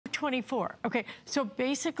$524. Okay, so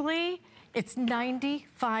basically, it's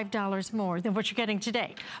 $95 more than what you're getting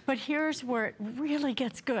today. But here's where it really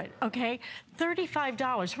gets good, okay?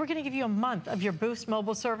 $35. We're gonna give you a month of your Boost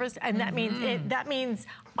mobile service, and that means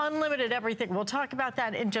unlimited everything. We'll talk about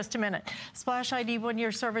that in just a minute. Splash ID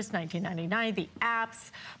 1-year service, $19.99. The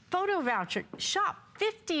apps, photo voucher, shop,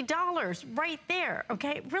 $50 right there,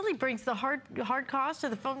 okay? It really brings the hard cost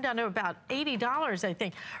of the phone down to about $80, I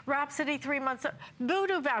think. Rhapsody 3 months,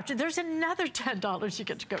 Voodoo voucher, there's another $10 you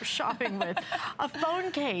get to go shopping with. A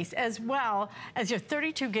phone case as well as your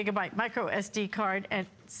 32 gigabyte micro SD card and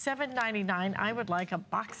 $7.99. I would like a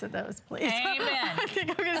box of those, please. Amen. I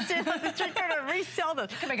think I'm gonna stand on the street corner and resell those.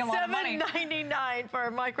 Can make a lot of money. $7.99 for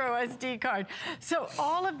a micro SD card. So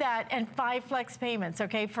all of that and 5 flex payments,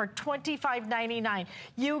 okay, for $25.99.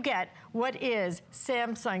 You get what is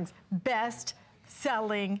Samsung's best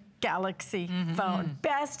selling Galaxy phone.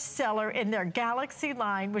 Best seller in their Galaxy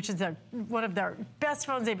line, which is one of their best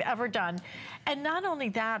phones they've ever done. And not only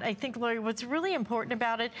that, I think, Lori, what's really important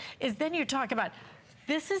about it is then you talk about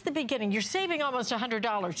this is the beginning. You're saving almost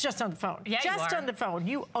 $100 just on the phone. Yeah, just on the phone.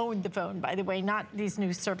 You own the phone, by the way, not these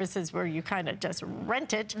new services where you kind of just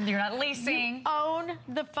rent it. You're not leasing. You own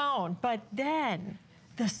the phone, but then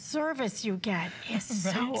the service you get is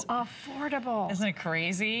so affordable. Isn't it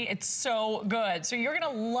crazy? It's so good. So you're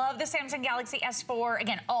gonna love the Samsung Galaxy S4.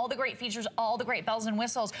 Again, all the great features, all the great bells and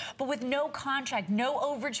whistles, but with no contract, no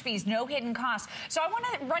overage fees, no hidden costs. So I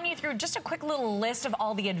wanna run you through just a quick little list of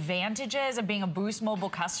all the advantages of being a Boost Mobile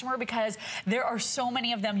customer, because there are so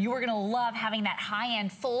many of them. You are gonna love having that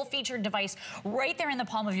high-end, full-featured device right there in the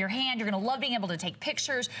palm of your hand. You're gonna love being able to take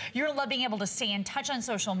pictures. You're gonna love being able to stay in touch on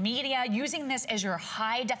social media, using this as your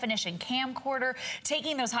high-definition camcorder,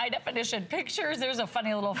 taking those high-definition pictures. There's a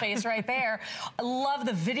funny little face right there. I love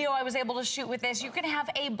the video I was able to shoot with this. You can have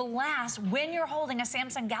a blast when you're holding a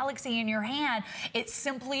Samsung Galaxy in your hand. It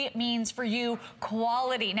simply means for you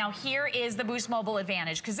quality. Now, here is the Boost Mobile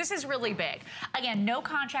advantage, because this is really big. Again, no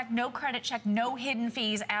contract, no credit check, no hidden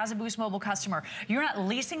fees as a Boost Mobile customer. You're not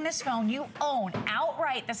leasing this phone. You own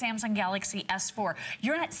outright the Samsung Galaxy S4.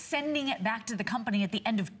 You're not sending it back to the company at the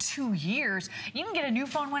end of 2 years. You can get a new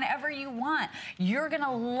phone whenever you want. You're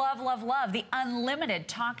gonna love, love, love the unlimited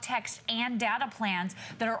talk, text, and data plans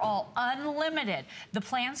that are all unlimited. The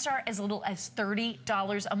plans start as little as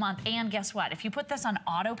 $30 a month. And guess what? If you put this on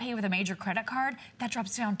auto pay with a major credit card, that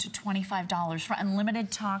drops down to $25 for unlimited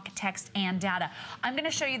talk, text, and data. I'm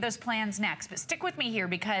gonna show you those plans next, but stick with me here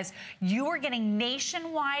because you are getting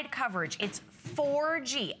nationwide coverage. It's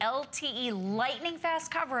 4G LTE lightning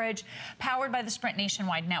fast coverage powered by the Sprint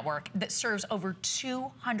nationwide network that serves over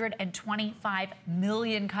 225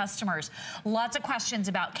 million customers. Lots of questions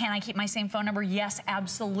about, can I keep my same phone number? Yes,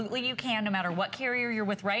 absolutely you can. No matter what carrier you're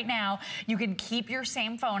with right now, you can keep your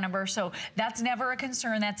same phone number. So that's never a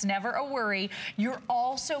concern. That's never a worry. You're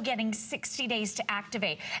also getting 60 days to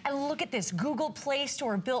activate. And look at this, Google Play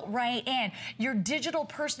Store built right in. Your digital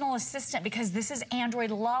personal assistant, because this is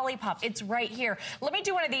Android Lollipop. It's right here. Let me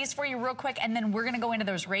do one of these for you real quick, and then we're gonna go into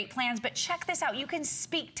those rate plans. But check this out. You can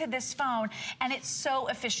speak to this phone, and it's so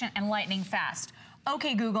efficient and lightning fast.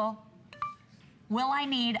 Okay, Google, will I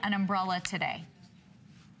need an umbrella today?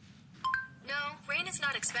 No, rain is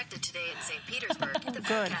not expected today in St. Petersburg. The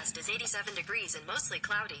forecast is 87 degrees and mostly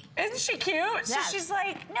cloudy. Isn't she cute? Yes. So she's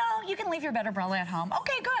like, no, you can leave your bed umbrella at home.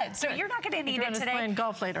 Okay, good. So you're not going to need it today. Playing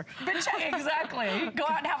golf later. But check, exactly. Go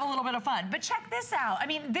out and have a little bit of fun. But check this out. I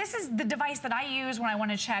mean, this is the device that I use when I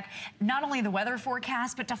want to check not only the weather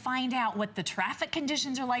forecast, but to find out what the traffic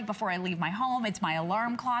conditions are like before I leave my home. It's my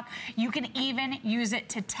alarm clock. You can even use it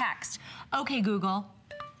to text. Okay, Google.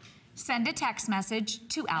 Send a text message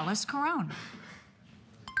to Alice Carone.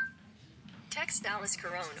 Text Alice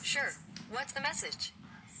Carone. Sure. What's the message?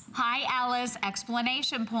 Hi, Alice.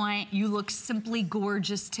 Explanation point. You look simply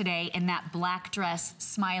gorgeous today in that black dress,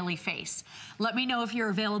 smiley face. Let me know if you're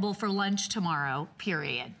available for lunch tomorrow,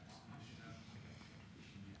 period.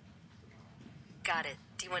 Got it.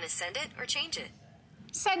 Do you want to send it or change it?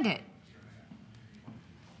 Send it.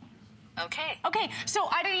 Okay. Okay, so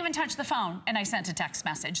I didn't even touch the phone and I sent a text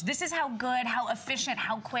message. This is how good, how efficient,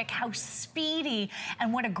 how quick, how speedy,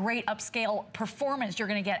 and what a great upscale performance you're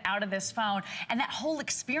gonna get out of this phone. And that whole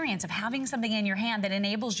experience of having something in your hand that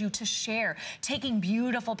enables you to share, taking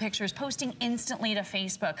beautiful pictures, posting instantly to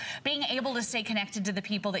Facebook, being able to stay connected to the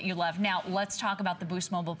people that you love. Now, let's talk about the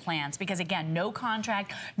Boost Mobile plans, because again, no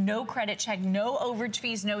contract, no credit check, no overage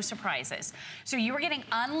fees, no surprises. So you are getting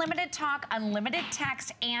unlimited talk, unlimited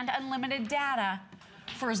text, and unlimited data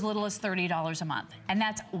for as little as $30 a month. And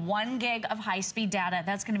that's 1 gig of high-speed data.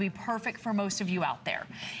 That's gonna be perfect for most of you out there.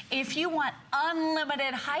 If you want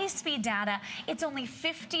unlimited high-speed data, it's only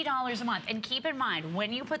 $50 a month. And keep in mind,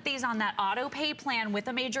 when you put these on that auto pay plan with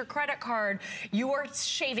a major credit card, you are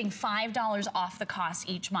shaving $5 off the cost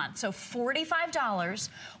each month. So $45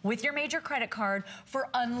 with your major credit card for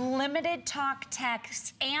unlimited talk,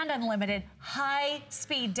 text, and unlimited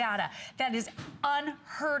high-speed data. That is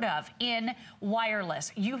unheard of in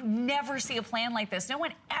wireless. You never see a plan like this. No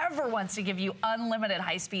one ever wants to give you unlimited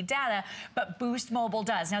high-speed data, but Boost Mobile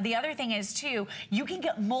does. Now, the other thing is, too, you can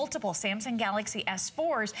get multiple Samsung Galaxy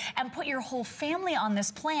S4s and put your whole family on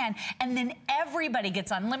this plan, and then everybody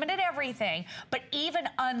gets unlimited everything, but even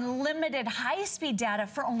unlimited high-speed data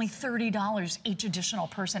for only $30 each additional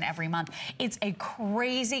person every month. It's a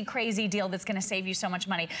crazy, crazy deal that's gonna save you so much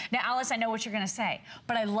money. Now, Alice, I know what you're gonna say,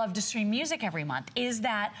 but I love to stream music every month. Is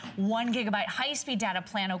that 1 gigabyte high-speed data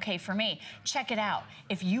plan okay for me? Check it out.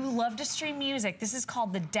 If you love to stream music, this is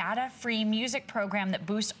called the data-free music program that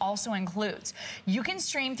Boost also includes. You can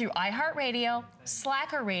stream through iHeartRadio,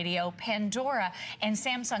 Slacker Radio, Pandora, and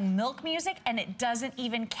Samsung Milk Music, and it doesn't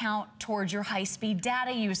even count towards your high-speed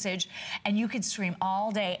data usage. And you can stream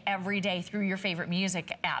all day, every day through your favorite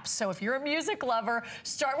music apps. So if you're a music lover,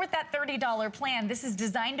 start with that $30 plan. This is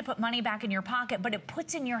designed to put money back in your pocket, but it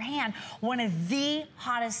puts in your hand one of the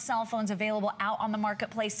hottest cell phones available out on the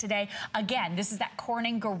marketplace today. Again, this is that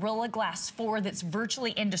Corning Gorilla Glass 4 that's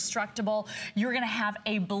virtually indestructible. You're gonna have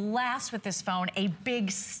a blast with this phone, a big,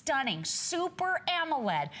 stunning, Super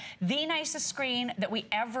AMOLED, the nicest screen that we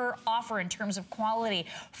ever offer in terms of quality,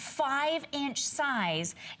 5-inch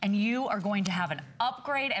size, and you are going to have an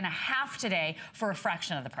upgrade and a half today for a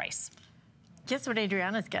fraction of the price. Guess what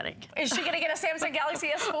Adriana's getting? Is she gonna get a Samsung Galaxy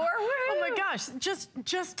S4? Oh my gosh,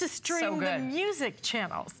 just to stream the music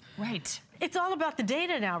channels. Right. It's all about the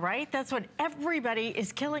data now, right? That's what everybody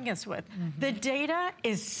is killing us with. The data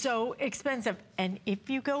is so expensive. And if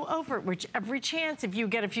you go over it, which every chance, if you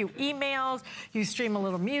get a few emails, you stream a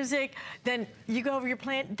little music, then you go over your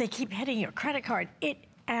plan, they keep hitting your credit card. It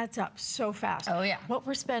adds up so fast. Oh yeah. What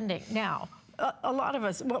we're spending now, a lot of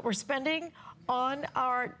us, what we're spending on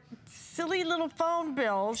our silly little phone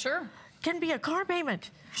bills can be a car payment.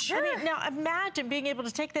 I mean, now imagine being able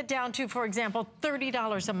to take that down to, for example,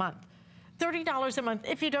 $30 a month. $30 a month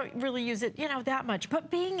if you don't really use it, you know, that much. But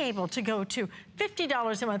being able to go to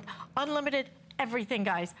 $50 a month, unlimited everything,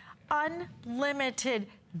 guys. Unlimited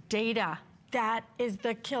data. That is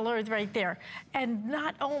the killer right there. And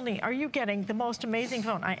not only are you getting the most amazing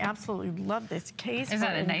phone, I absolutely love this case. Isn't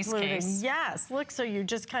that a nice case? Yes, look, so you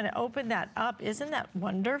just kind of open that up. Isn't that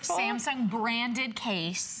wonderful? Samsung branded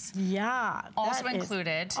case. Yeah. Also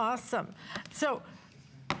included. Awesome. So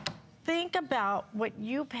think about what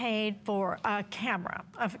you paid for a camera,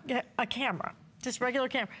 just regular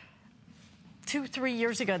camera. 2-3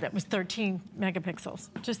 years ago, that was 13 megapixels.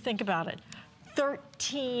 Just think about it.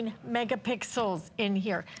 13 megapixels in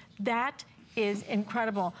here. That is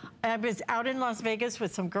incredible. I was out in Las Vegas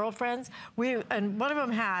with some girlfriends. And one of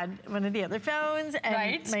them had one of the other phones,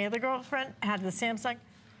 and my other girlfriend had the Samsung.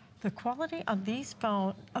 The quality on these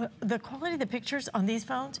phones, the quality of the pictures on these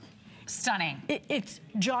phones, stunning. It's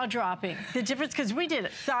jaw-dropping. The difference, because we did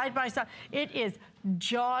it side by side. It is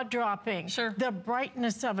jaw-dropping. Sure. The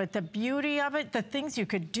brightness of it, the beauty of it, the things you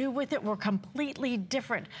could do with it were completely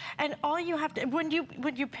different. And all you have to, when you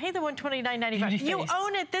pay the $129.95, you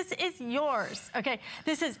own it. This is yours. Okay,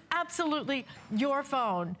 this is absolutely your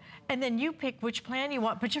phone. And then you pick which plan you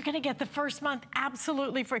want, but you're going to get the first month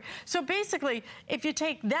absolutely free. So basically, if you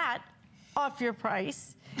take that off your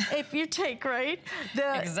price, if you take, the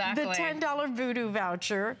 $10 Voodoo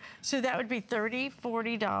voucher, so that would be $30,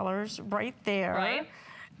 $40 right there. Right.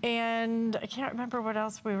 And I can't remember what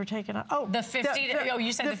else we were taking on. Oh, the 50, oh,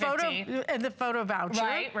 you said the 50. And the photo voucher.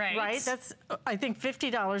 Right. That's, I think,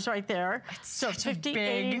 $50 right there. It's so such 50, a big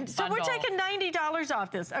 80. So we're bundle. taking $90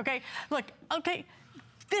 off this, okay? Look, okay,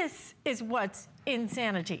 this is what's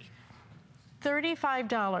insanity.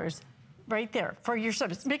 $35 right there for your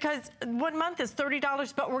service, because 1 month is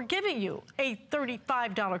 $30, but we're giving you a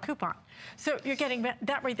 $35 coupon. So you're getting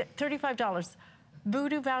that right there, $35.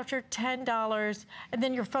 Voodoo voucher, $10, and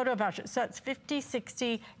then your photo voucher. So it's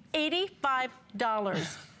 $50, $60,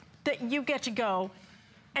 $85 that you get to go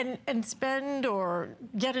and spend or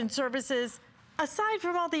get in services, aside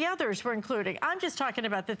from all the others we're including. I'm just talking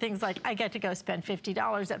about the things like I get to go spend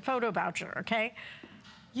 $50 at photo voucher, okay?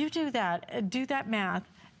 You do that math,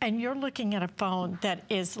 and you're looking at a phone that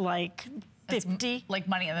is like $50. Like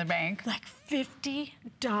money in the bank. Like $50.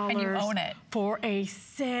 And you own it. For a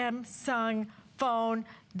Samsung phone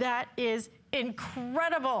that is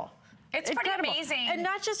incredible. It's pretty amazing. And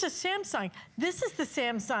not just a Samsung. This is the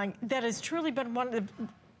Samsung that has truly been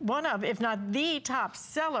one of, if not the top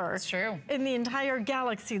seller in the entire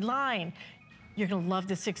Galaxy line. You're gonna love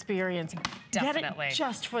this experience. Definitely. Get it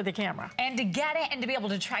just for the camera. And to get it and to be able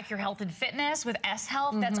to track your health and fitness with S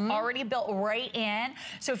Health, that's already built right in.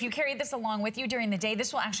 So if you carry this along with you during the day,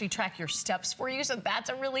 this will actually track your steps for you. So that's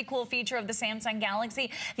a really cool feature of the Samsung Galaxy.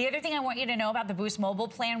 The other thing I want you to know about the Boost Mobile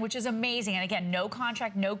plan, which is amazing, and again, no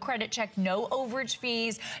contract, no credit check, no overage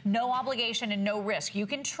fees, no obligation, and no risk. You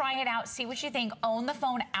can try it out, see what you think, own the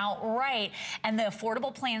phone outright, and the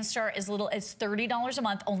affordable plans start as little as $30 a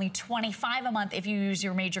month, only $25 a month if you use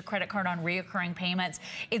your major credit card on reoccurring payments.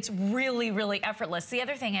 It's really, really effortless. The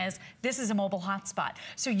other thing is, this is a mobile hotspot.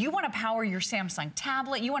 So you want to power your Samsung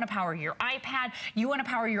tablet, you want to power your iPad, you want to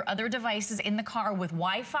power your other devices in the car with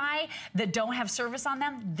Wi-Fi that don't have service on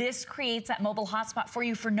them. This creates that mobile hotspot for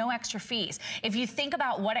you for no extra fees. If you think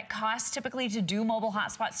about what it costs typically to do mobile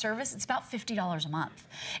hotspot service, it's about $50 a month.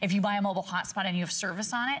 If you buy a mobile hotspot and you have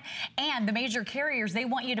service on it, and the major carriers, they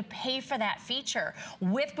want you to pay for that feature.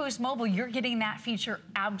 With Boost Mobile, you're getting that feature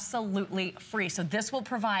absolutely free. So this will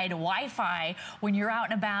provide Wi-Fi when you're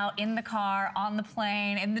out and about, in the car, on the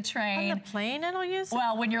plane, in the train. On the plane it'll use it?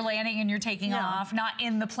 Well, when you're landing and you're taking off, not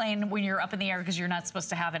in the plane when you're up in the air because you're not supposed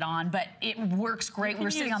to have it on, but it works great. We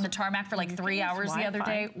were sitting on the tarmac for like 3 hours the other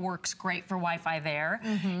day. Works great for Wi-Fi there.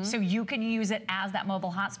 So you can use it as that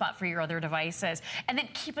mobile hotspot for your other devices. And then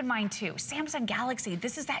keep in mind too, Samsung Galaxy,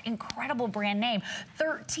 this is that incredible brand name.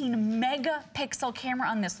 13 megapixel camera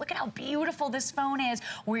on this. Look at how beautiful this phone is.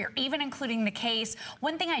 We're even including the case.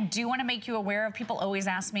 One thing I do want to make you aware of, people always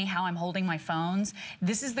ask me how I'm holding my phones.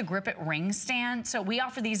 This is the Grip It ring stand. So we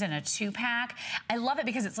offer these in a 2-pack. I love it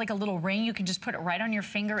because it's like a little ring. You can just put it right on your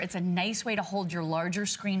finger. It's a nice way to hold your larger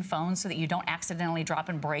screen phones so that you don't accidentally drop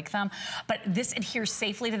and break them. But this adheres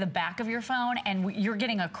safely to the back of your phone, and you're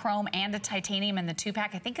getting a chrome and a titanium in the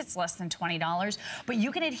 2-pack. I think it's less than $20, but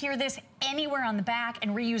you can adhere this anywhere on the back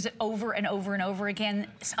and reuse it over and over and over again.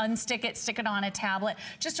 Unstick it, stick it on a tablet.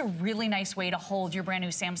 Just a really nice way to hold your brand new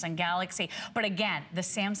Samsung Galaxy. But again, the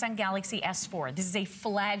Samsung Galaxy S4, this is a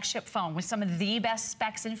flagship phone with some of the best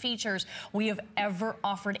specs and features we have ever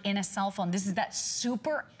offered in a cell phone. This is that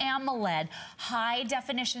Super AMOLED high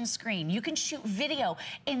definition screen. You can shoot video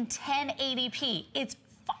in 1080p. It's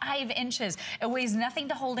 5 inches. It weighs nothing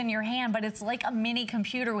to hold in your hand, but it's like a mini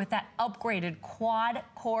computer with that upgraded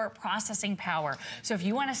quad-core processing power. So if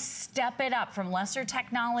you want to step it up from lesser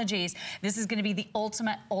technologies, this is going to be the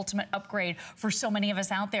ultimate upgrade for so many of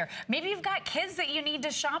us out there. Maybe you've got kids that you need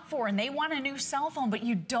to shop for and they want a new cell phone, but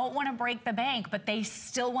you don't want to break the bank, but they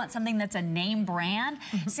still want something that's a name brand.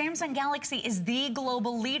 Samsung Galaxy is the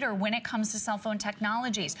global leader when it comes to cell phone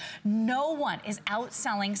technologies. No one is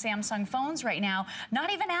outselling Samsung phones right now,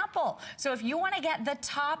 not even Apple. So if you want to get the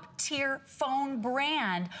top tier phone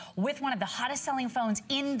brand with one of the hottest selling phones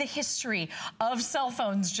in the history of cell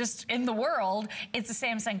phones just in the world, it's the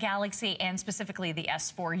Samsung Galaxy and specifically the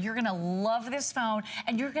S4. You're going to love this phone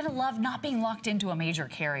and you're going to love not being locked into a major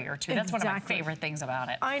carrier too. That's one of my favorite things about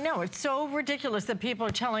it. I know, it's so ridiculous that people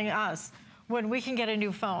are telling us when we can get a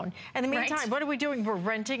new phone. In the meantime, what are we doing? We're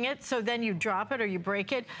renting it, so then you drop it or you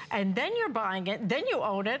break it, and then you're buying it, then you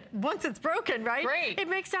own it once it's broken, right? Great. It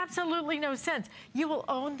makes absolutely no sense. You will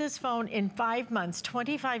own this phone in 5 months,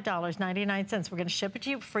 $25.99. We're gonna ship it to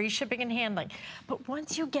you, free shipping and handling. But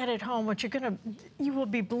once you get it home, you will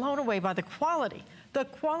be blown away by the quality. The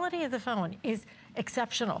quality of the phone is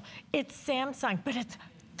exceptional. It's Samsung, but it's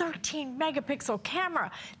 13 megapixel camera.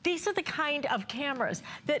 These are the kind of cameras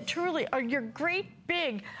that truly are your great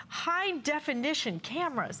big high definition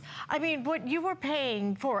cameras. I mean, what you were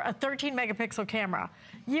paying for a 13 megapixel camera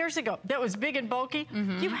years ago that was big and bulky,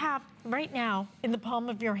 you have right now in the palm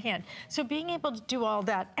of your hand. So being able to do all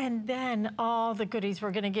that, and then all the goodies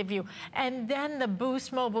we're gonna give you, and then the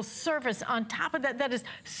Boost Mobile service on top of that, that is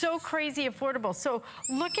so crazy affordable. So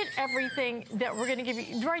look at everything that we're gonna give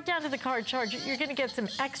you, right down to the card charger. You're gonna get some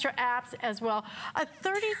extra apps as well. A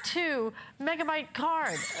 32 megabyte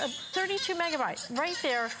card, a 32 megabyte, right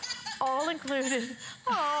there, all included.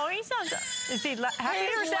 Oh, he sounds, is he happy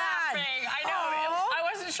or sad? Laughing. I know.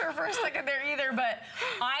 I wasn't sure for a second there either, but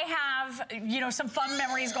I have, you know, some fun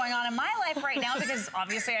memories going on in my life right now because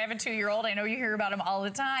obviously I have a 2-year-old. I know you hear about him all the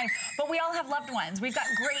time, but we all have loved ones. We've got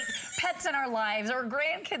great pets in our lives or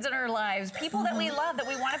grandkids in our lives, people that we love, that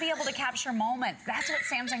we want to be able to capture moments. That's what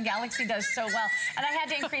Samsung Galaxy does so well. And I had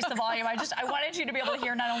to increase the volume. I wanted you to be able to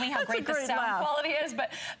hear not only how great the sound quality is,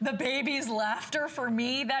 but the baby's laughter for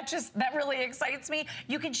me. That really excites me.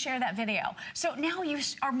 You can share that video. So now you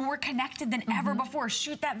are more connected than ever before.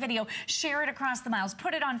 Shoot that video, share it across the miles,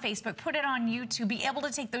 put it on Facebook, put it on YouTube, be able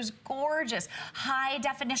to take those gorgeous high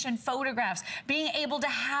definition photographs, being able to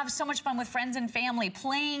have so much fun with friends and family,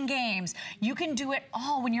 playing games. You can do it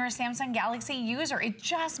all when you're a Samsung Galaxy user. It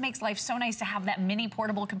just makes life so nice to have that mini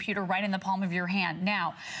portable computer right in the palm of your hand.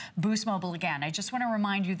 Now, Boost Mobile again. I just want to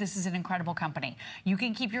remind you, this is an incredible company. You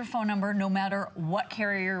can keep your phone number no matter what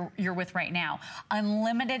carrier you're with right now.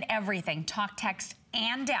 Unlimited everything, talk, text,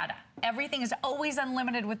 and data. Everything is always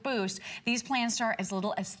unlimited with Boost. These plans start as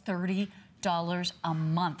little as $30 a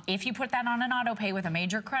month. If you put that on an auto pay with a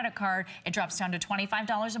major credit card, it drops down to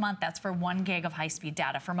 $25 a month. That's for 1 gig of high-speed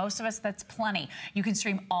data. For most of us, that's plenty. You can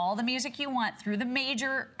stream all the music you want through the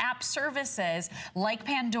major app services like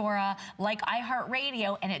Pandora, like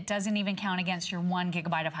iHeartRadio, and it doesn't even count against your 1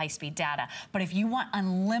 gigabyte of high-speed data. But if you want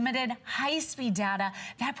unlimited high-speed data,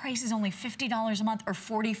 that price is only $50 a month or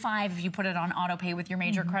 $45 if you put it on auto pay with your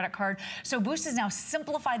major credit card. So Boost has now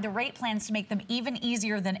simplified the rate plans to make them even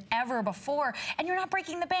easier than ever before. And you're not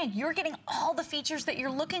breaking the bank. You're getting all the features that you're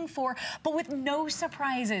looking for, but with no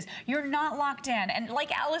surprises. You're not locked in. And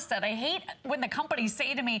like Alice said, I hate when the companies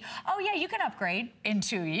say to me, oh yeah, you can upgrade in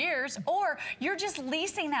 2 years, or you're just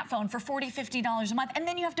leasing that phone for $40, $50 a month, and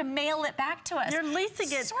then you have to mail it back to us. You're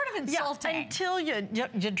leasing it. Sort of insulting. Yeah, until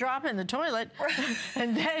you drop it in the toilet,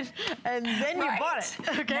 and then you bought it.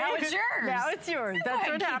 Okay? Now it's yours. Now it's yours. That's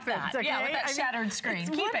what happens. Okay? Yeah, with that shattered screen.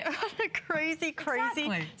 Keep it. What a crazy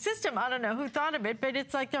system. I don't know who thought of it, but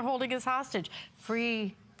it's like they're holding us hostage.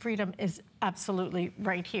 Freedom is absolutely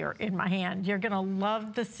right here in my hand. You're gonna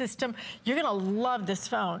love the system. You're gonna love this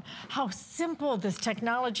phone. How simple this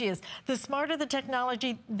technology is. The smarter the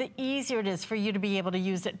technology, the easier it is for you to be able to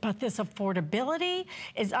use it. But this affordability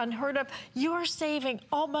is unheard of. You're saving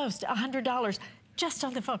almost $100 just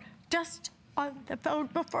on the phone. Just on the phone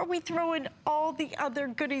before we throw in all the other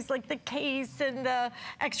goodies like the case and the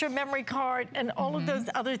extra memory card and all of those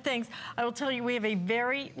other things. I will tell you, we have a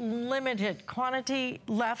very limited quantity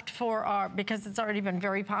left for our, because it's already been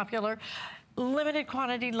very popular, limited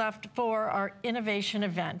quantity left for our innovation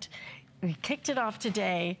event. We kicked it off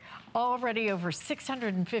today. Already over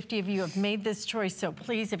 650 of you have made this choice, so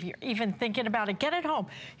please, if you're even thinking about it, get it home.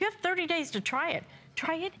 You have 30 days to try it.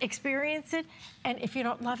 Try it, experience it, and if you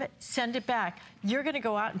don't love it, send it back. You're gonna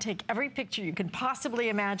go out and take every picture you can possibly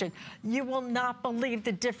imagine. You will not believe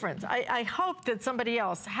the difference. I hope that somebody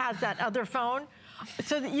else has that other phone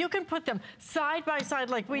so that you can put them side by side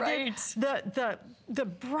like we did. The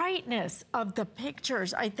brightness of the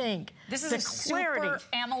pictures, I think. This is the a clarity. super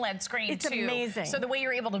AMOLED screen, it's too. Amazing. So the way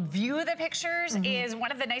you're able to view the pictures is one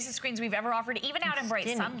of the nicest screens we've ever offered, even out in bright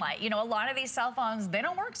sunlight. You know, a lot of these cell phones, they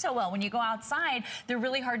don't work so well. When you go outside, they're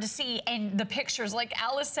really hard to see. And the pictures, like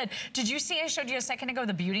Alice said, did you see I showed you a second ago,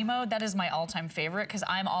 the beauty mode? That is my all-time favorite because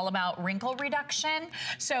I'm all about wrinkle reduction.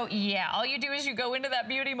 So yeah, all you do is you go into that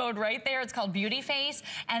beauty mode right there. It's called Beauty Face,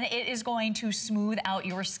 and it is going to smooth out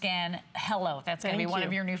your skin. Hello, that's going to be one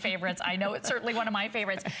of your new favorites. I know it's certainly one of my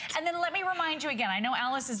favorites. And then let me remind you again, I know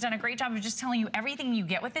Alice has done a great job of just telling you everything you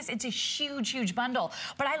get with this. It's a huge, huge bundle.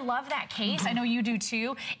 But I love that case. I know you do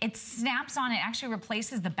too. It snaps on, it actually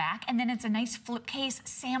replaces the back, and then it's a nice flip case,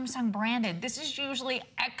 Samsung branded. This is usually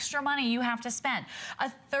extra money you have to spend.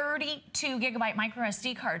 A 32 gigabyte micro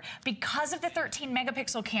SD card. Because of the 13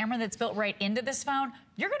 megapixel camera that's built right into this phone,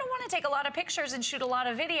 you're gonna wanna take a lot of pictures and shoot a lot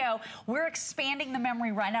of video. We're expanding the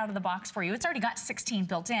memory right out of the box for you. It's already got 16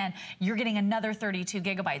 built in. You're getting another 32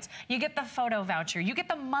 gigabytes. You get the photo voucher. You get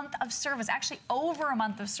the month of service, actually over a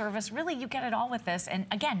month of service. Really, you get it all with this. And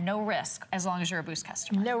again, no risk as long as you're a Boost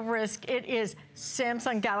customer. No risk. It is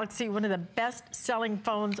Samsung Galaxy, one of the best selling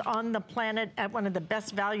phones on the planet at one of the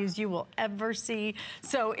best values you will ever see.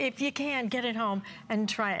 So if you can, get it home and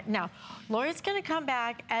try it. Now, Lori's gonna come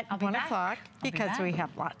back at 1 o'clock because we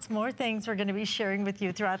have lots more things we're gonna be sharing with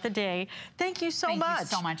you throughout the day. Thank you so much.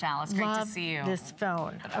 Thank you so much, Alice. Great to see you. This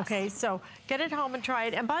phone. Okay, so get it home and try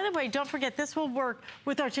it. And by the way, don't forget, this will work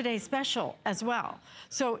with our today's special as well.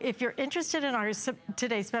 So if you're interested in our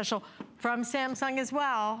today's special from Samsung as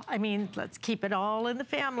well, I mean, let's keep it all in the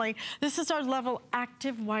family. This is our Level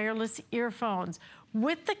Active Wireless earphones,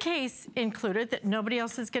 with the case included that nobody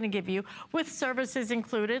else is going to give you, with services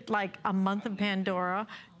included like a month of Pandora,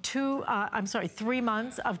 3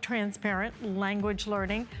 months of transparent language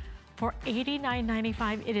learning. For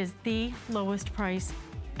 $89.95, it is the lowest price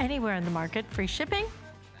anywhere in the market. Free shipping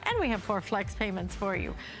and we have 4 flex payments for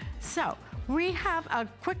you. So we have a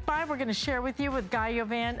quick buy we're gonna share with you with Guy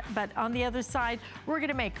Yovan, but on the other side, we're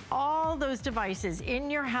gonna make all those devices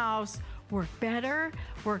in your house work better,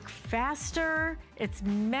 work faster. It's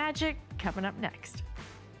magic coming up next.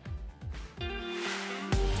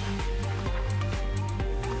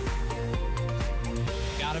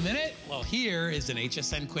 Got a minute? Well, here is an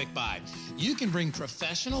HSN quick buy. You can bring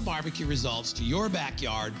professional barbecue results to your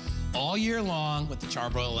backyard all year long with the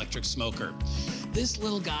Charbroil electric smoker. This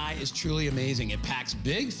little guy is truly amazing. It packs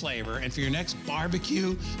big flavor, and for your next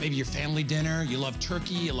barbecue, maybe your family dinner, you love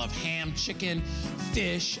turkey, you love ham, chicken,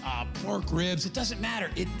 fish, pork ribs, it doesn't matter.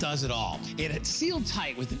 It does it all. It's sealed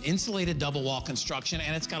tight with an insulated double wall construction,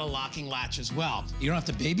 and it's got a locking latch as well. You don't have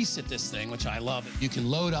to babysit this thing, which I love. You can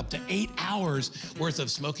load up to 8 hours worth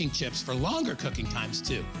of smoking chips for longer cooking times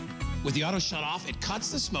too. With the auto shut off, it cuts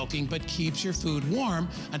the smoking but keeps your food warm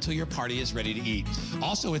until your party is ready to eat.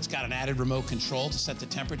 Also, it's got an added remote control to set the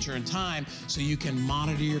temperature and time so you can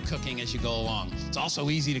monitor your cooking as you go along. It's also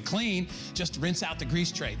easy to clean. Just rinse out the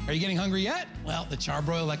grease tray. Are you getting hungry yet? Well, the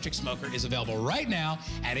Charbroil electric smoker is available right now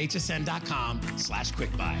at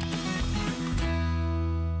hsn.com/quickbuy.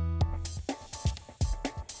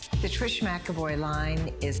 The Trish McEvoy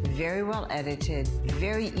line is very well edited,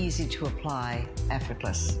 very easy to apply,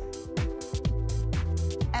 effortless.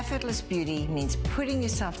 Effortless beauty means putting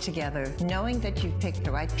yourself together, knowing that you've picked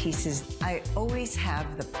the right pieces. I always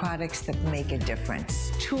have the products that make a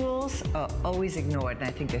difference. Tools are always ignored, and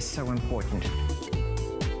I think they're so important.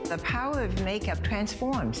 The power of makeup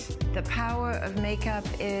transforms. The power of makeup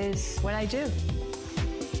is what I do.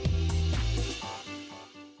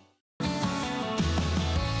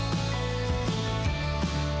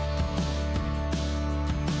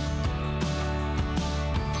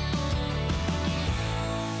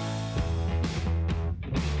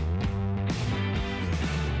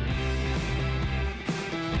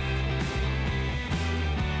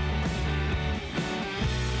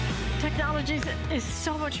 Technology is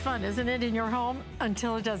so much fun, isn't it, in your home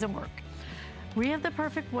until it doesn't work. We have the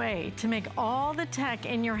perfect way to make all the tech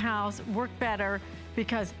in your house work better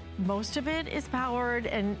because most of it is powered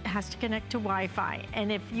and has to connect to Wi-Fi.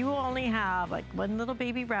 And if you only have like one little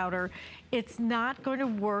baby router, it's not going to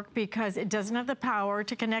work because it doesn't have the power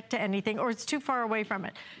to connect to anything or it's too far away from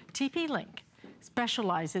it. TP-Link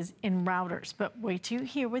specializes in routers, but wait till you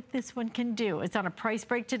hear what this one can do. It's on a price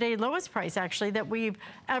break today, lowest price actually that we've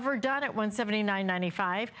ever done at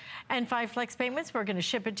 $179.95, and 5 flex payments. We're gonna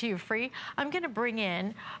ship it to you free. I'm gonna bring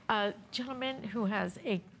in a gentleman who has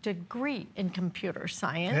a degree in computer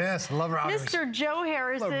science. Yes, love routers. Mr. Joe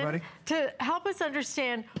Harrison, hello, to help us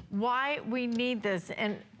understand why we need this.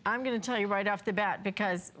 And I'm gonna tell you right off the bat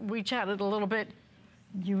because we chatted a little bit,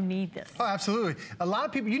 you need this. Oh, absolutely. A lot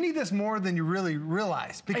of people, you need this more than you really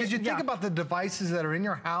realize because you think about the devices that are in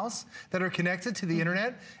your house that are connected to the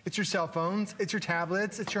internet. It's your cell phones, it's your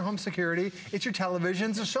tablets, it's your home security, it's your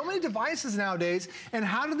televisions. There's so many devices nowadays, and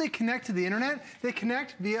how do they connect to the internet? They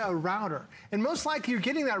connect via a router. And most likely you're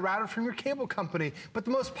getting that router from your cable company. But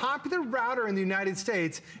the most popular router in the United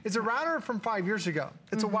States is a router from 5 years ago.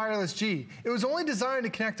 It's a wireless G. It was only designed to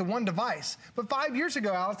connect to one device. But 5 years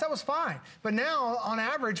ago, Alex, that was fine. But now, on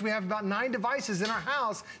average, we have about 9 devices in our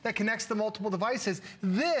house that connects to multiple devices.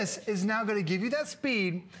 This is now going to give you that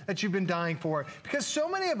speed that you've been dying for. Because so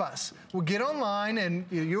many of us will get online, and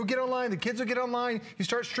you'll get online, the kids will get online, you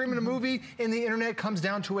start streaming a movie, and the internet comes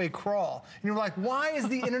down to a crawl. And you're like, why is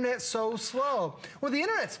the internet so slow? Well, the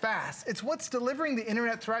internet's fast. It's what's delivering the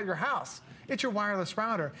internet throughout your house. It's your wireless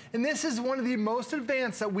router. And this is one of the most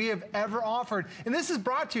advanced that we have ever offered. And this is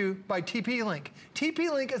brought to you by TP-Link.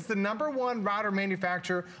 TP-Link is the #1 router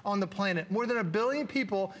manufacturer on the planet. More than 1 billion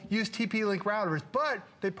people use TP-Link routers, but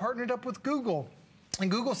they partnered up with Google. And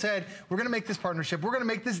Google said, we're gonna make this partnership. We're gonna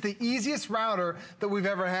make this the easiest router that we've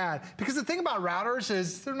ever had. Because the thing about routers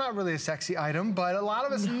is they're not really a sexy item, but a lot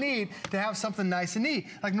of us need to have something nice and neat.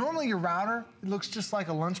 Like normally your router, it looks just like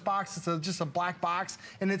a lunchbox. It's just a black box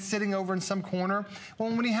and it's sitting over in some corner.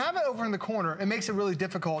 Well, when you have it over in the corner, it makes it really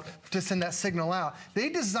difficult to send that signal out. They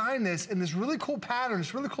designed this in this really cool pattern,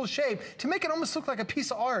 this really cool shape to make it almost look like a piece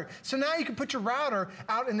of art. So now you can put your router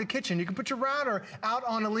out in the kitchen. You can put your router out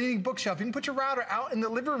on a leaning bookshelf. You can put your router out in the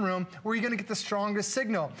living room where you're gonna get the strongest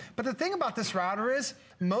signal. But the thing about this router is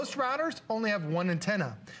most routers only have one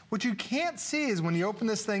antenna. What you can't see is when you open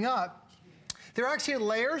this thing up, They're actually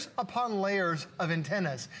layers upon layers of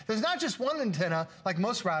antennas. There's not just one antenna like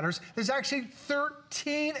most routers, there's actually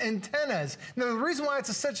 13 antennas. Now the reason why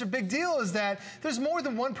it's such a big deal is that there's more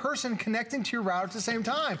than one person connecting to your router at the same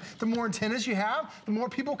time. The more antennas you have, the more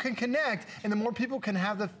people can connect, and the more people can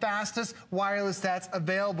have the fastest wireless that's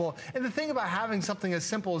available. And the thing about having something as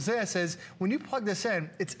simple as this is when you plug this in,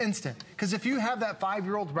 it's instant. Because if you have that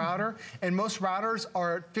 5-year-old router, and most routers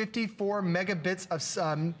are at 54 megabits of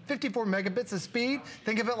speed,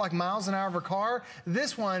 think of it like miles an hour of a car.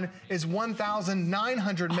 This one is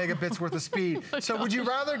 1,900 megabits worth of speed. So would you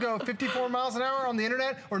rather go 54 miles an hour on the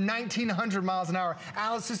internet or 1,900 miles an hour?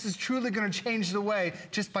 Alice, this is truly going to change the way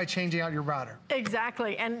just by changing out your router.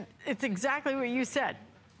 Exactly, and it's exactly what you said.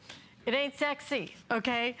 It ain't sexy,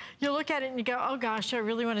 okay? You look at it and you go, oh gosh, I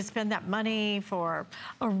really want to spend that money for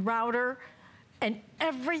a router. And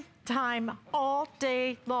every time, all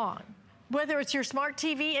day long, whether it's your smart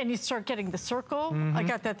TV and you start getting the circle, I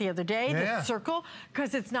got that the other day, the circle,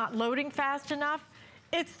 because it's not loading fast enough,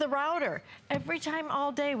 it's the router. Every time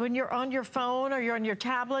all day when you're on your phone or you're on your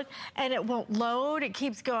tablet and it won't load, it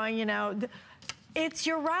keeps going, you know, it's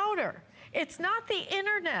your router. It's not the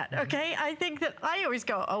internet, okay? I think that I always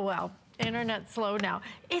go, oh, well, internet's slow now.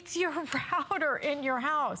 It's your router in your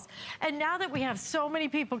house. And now that we have so many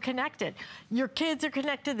people connected, your kids are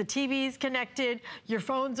connected, the TV's connected, your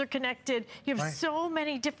phones are connected. You have so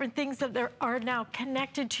many different things that are now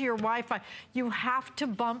connected to your Wi-Fi. You have to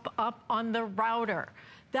bump up on the router.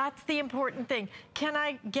 That's the important thing. Can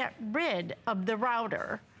I get rid of the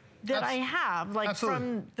router that I have, like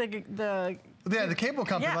from the Yeah, the cable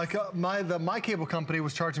company, like my cable company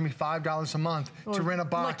was charging me $5 a month to rent a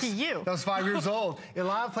box. Lucky you. That was 5 years old. In a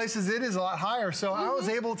lot of places, it is a lot higher. So I was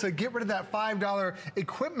able to get rid of that $5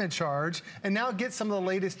 equipment charge and now get some of the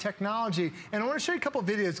latest technology. And I want to show you a couple of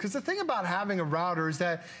videos because the thing about having a router is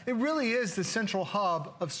that it really is the central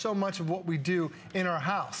hub of so much of what we do in our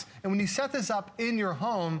house. And when you set this up in your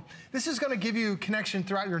home, this is going to give you connection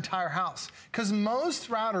throughout your entire house because most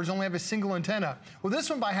routers only have a single antenna. Well, this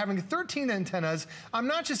one, by having 13 antennas, I'm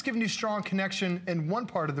not just giving you strong connection in one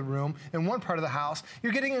part of the room, in one part of the house,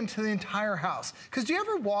 you're getting into the entire house. Because do you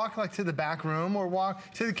ever walk like to the back room or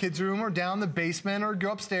walk to the kids' room or down the basement or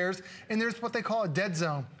go upstairs and there's what they call a dead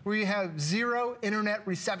zone where you have zero internet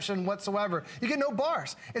reception whatsoever. You get no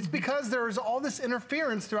bars. It's because there's all this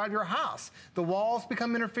interference throughout your house. The walls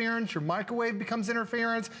become interference, your microwave becomes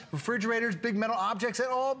interference, refrigerators, big metal objects, it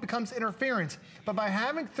all becomes interference. But by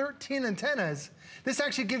having 13 antennas, this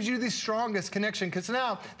actually gives you the strongest connection because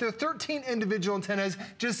now there are 13 individual antennas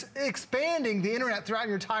just expanding the internet throughout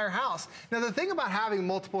your entire house. Now the thing about having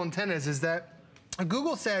multiple antennas is that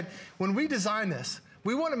Google said when we designed this,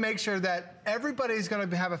 we want to make sure that everybody's going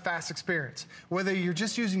to have a fast experience, whether you're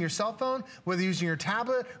just using your cell phone, whether you're using your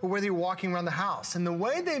tablet, or whether you're walking around the house. And the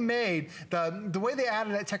way they made, the way they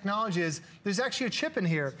added that technology is there's actually a chip in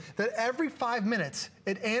here that every 5 minutes,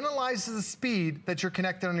 it analyzes the speed that you're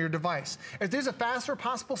connected on your device. If there's a faster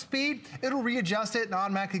possible speed, it'll readjust it and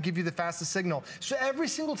automatically give you the fastest signal. So every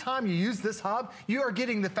single time you use this hub, you are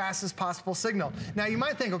getting the fastest possible signal. Now you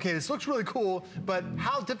might think, okay, this looks really cool, but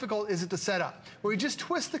how difficult is it to set up? Well, you just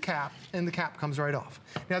twist the cap and the cap comes right off.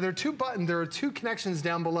 Now there are two connections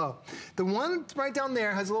down below. The one right down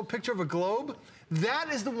there has a little picture of a globe. That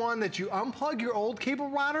is the one that you unplug your old cable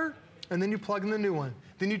router and then you plug in the new one.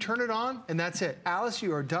 Then you turn it on, and that's it. Alice,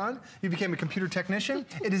 you are done. You became a computer technician.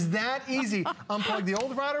 It is that easy. Unplug the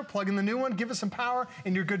old router, plug in the new one, give it some power,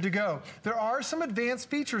 and you're good to go. There are some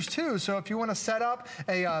advanced features, too. So if you want to set up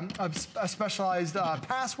a specialized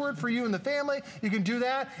password for you and the family, you can do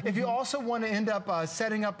that. If you also want to end up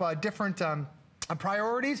setting up different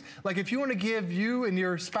priorities, like if you want to give you and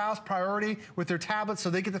your spouse priority with their tablets so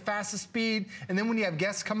they get the fastest speed, and then when you have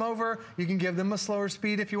guests come over, you can give them a slower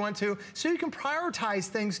speed if you want to. So you can prioritize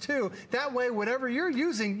things too. That way, whatever you're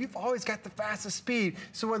using, you've always got the fastest speed.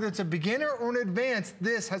 So whether it's a beginner or an advanced,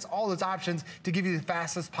 this has all those options to give you the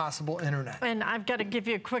fastest possible internet. And I've got to give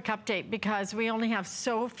you a quick update because we only have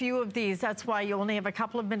so few of these. That's why you only have a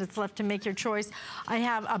couple of minutes left to make your choice. I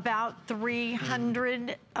have about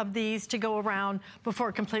 300 of these to go around before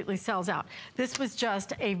it completely sells out. This was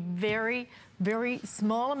just a very, very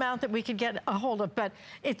small amount that we could get a hold of, but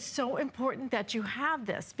it's so important that you have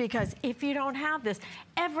this because if you don't have this,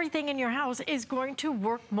 everything in your house is going to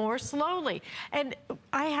work more slowly. And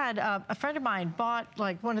I had a friend of mine bought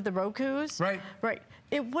like one of the Rokus. Right.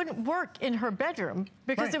 It wouldn't work in her bedroom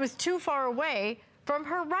because it was too far away from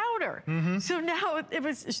her router. So now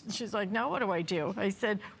she's like, now what do I do? I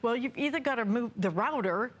said, well, you've either got to move the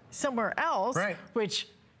router somewhere else, which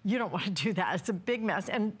you don't want to do that. It's a big mess.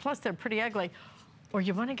 And plus they're pretty ugly. or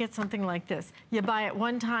you want to get something like this. You buy it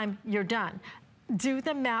one time, you're done. Do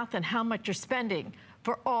the math on how much you're spending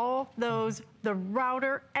for all those, the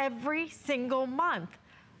router every single month.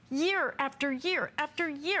 Year after year after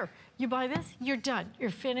year. You buy this, you're done. You're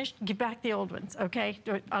finished. Give back the old ones, okay?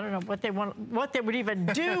 I don't know what they would even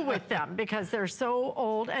do with them because they're so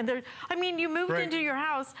old and they're, I mean, you moved into your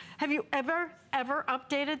house. Have you ever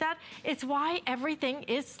updated that? It's why everything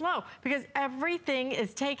is slow, because everything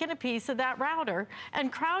is taking a piece of that router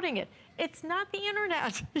and crowding it. It's not the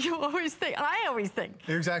internet. You always think, I always think.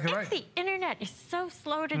 You're exactly right. It's the internet. It's so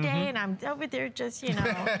slow today and I'm over there just, you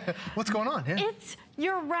know. What's going on? Yeah. It's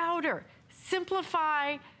your router.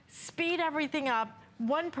 Simplify, speed everything up.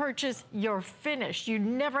 One purchase, you're finished. You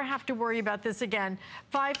never have to worry about this again.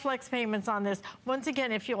 5 flex payments on this. Once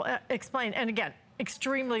again, if you'll explain, and again,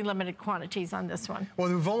 extremely limited quantities on this one.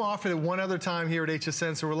 Well, we've only offered it one other time here at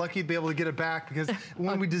HSN, so we're lucky to be able to get it back because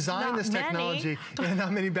when we designed this technology,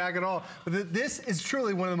 not many back at all. But this is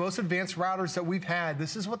truly one of the most advanced routers that we've had.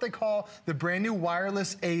 This is what they call the brand new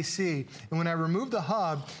wireless AC. And when I remove the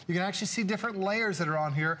hub, you can actually see different layers that are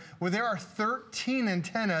on here where there are 13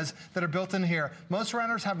 antennas that are built in here. Most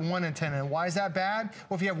routers have 1 antenna. And why is that bad?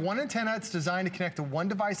 Well, if you have 1 antenna, it's designed to connect to 1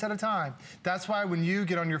 device at a time. That's why when you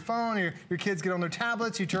get on your phone or your kids get on their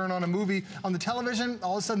tablets, you turn on a movie on the television,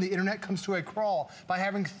 all of a sudden the internet comes to a crawl. By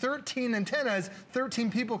having 13 antennas,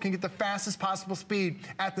 13 people can get the fastest possible speed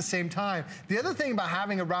at the same time. The other thing about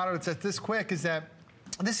having a router that's this quick is that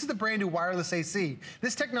this is the brand new wireless AC.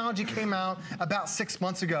 This technology came out about 6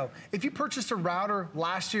 months ago. If you purchased a router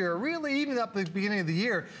last year, or really even up at the beginning of the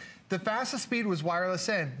year, the fastest speed was wireless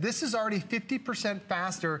in. This is already 50%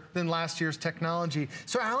 faster than last year's technology.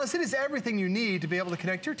 So Alice, it is everything you need to be able to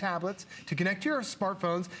connect your tablets, to connect to your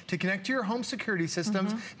smartphones, to connect to your home security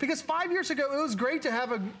systems. Because 5 years ago, it was great to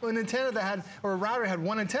have an antenna that had, or a router that had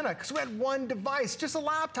 1 antenna, because we had 1 device, just a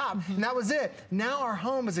laptop, and that was it. Now our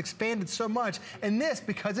home has expanded so much, and this,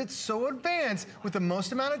 because it's so advanced with the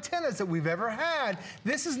most amount of antennas that we've ever had,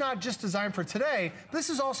 this is not just designed for today, this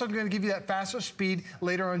is also going to give you that faster speed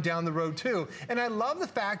later on down the road too. And I love the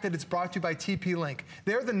fact that it's brought to you by TP-Link.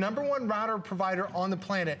 They're the #1 router provider on the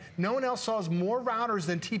planet. No one else sells more routers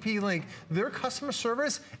than TP-Link. Their customer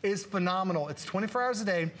service is phenomenal. It's 24 hours a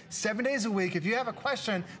day, 7 days a week. If you have a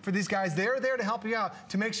question for these guys, they're there to help you out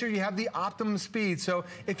to make sure you have the optimum speed. So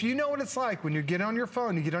if you know what it's like when you get on your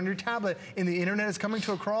phone, you get on your tablet, and the internet is coming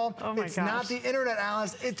to a crawl, it's not the internet,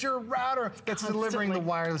 Alice. It's your router that's delivering the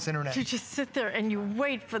wireless internet. You just sit there and you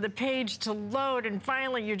wait for the page to load, and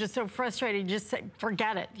finally you're just so frustrated, you just say,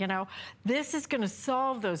 forget it, you know. This is going to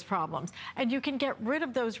solve those problems, and you can get rid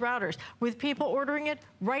of those routers. With people ordering it,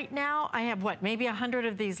 right now, I have, what, maybe 100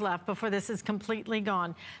 of these left before this is completely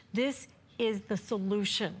gone. This is the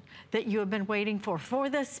solution that you have been waiting for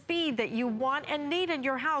the speed that you want and need in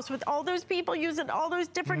your house with all those people using all those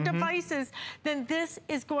different devices. Then this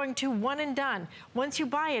is going to one and done. Once you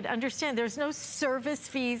buy it, understand there's no service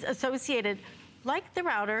fees associated. Like the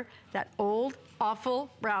router, that old, awful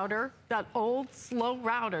router, that old, slow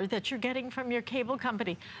router that you're getting from your cable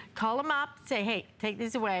company. Call them up, say, hey, take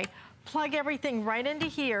these away. Plug everything right into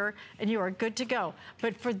here, and you are good to go.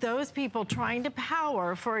 But for those people trying to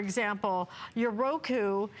power, for example, your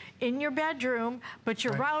Roku in your bedroom, but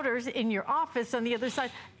your router's in your office on the other side,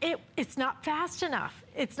 it's not fast enough.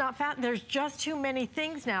 It's not fast. There's just too many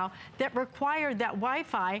things now that require that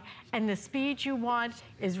Wi-Fi, and the speed you want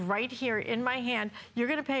is right here in my hand. You're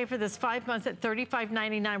going to pay for this 5 months at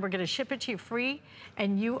 $35.99. We're going to ship it to you free,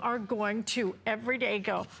 and you are going to every day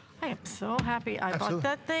go, I am so happy I bought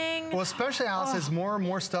that thing. Well, especially, Alice, as more and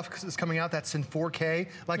more stuff is coming out that's in 4K,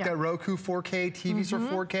 like that Roku 4K, TVs are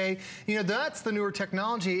 4K. You know, that's the newer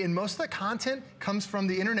technology, and most of the content comes from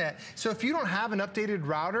the internet. So if you don't have an updated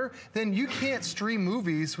router, then you can't stream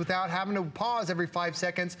movies without having to pause every 5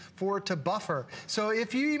 seconds for it to buffer. So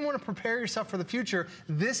if you even want to prepare yourself for the future,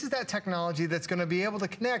 this is that technology that's going to be able to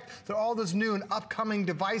connect to all those new and upcoming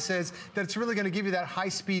devices that's really going to give you that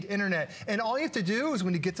high-speed internet. And all you have to do is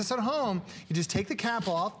when you get this at home, you just take the cap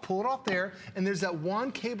off, pull it off there, and there's that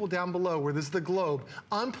one cable down below where this is the globe.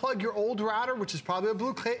 Unplug your old router, which is probably a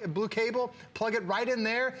blue cable, plug it right in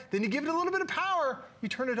there, then you give it a little bit of power, you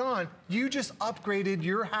turn it on. You just upgraded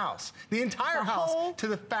your house, the entire house, to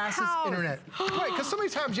the fastest internet. Right, because so many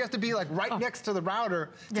times you have to be like right next to the router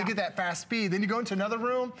to get that fast speed. Then you go into another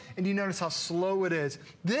room and you notice how slow it is.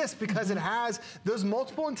 This, because it has those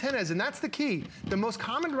multiple antennas, and that's the key. The most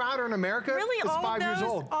common router in America is 5 years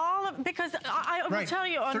old. Because I will tell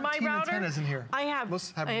you, on my router, antennas in here. I have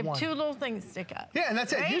 2 little things stick up. Yeah, and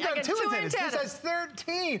that's it. You got 2 antennas. This has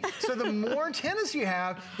 13. So the more antennas you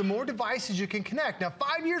have, the more devices you can connect. Now, Now,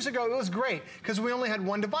 5 years ago, it was great because we only had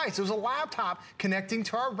one device. It was a laptop connecting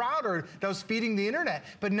to our router that was feeding the internet.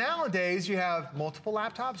 But nowadays, you have multiple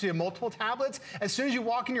laptops, you have multiple tablets. As soon as you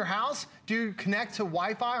walk in your house, do you connect to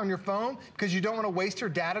Wi-Fi on your phone because you don't want to waste your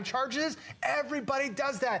data charges? Everybody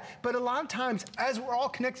does that. But a lot of times, as we're all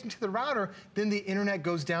connecting to the router, then the internet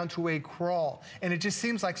goes down to a crawl. And it just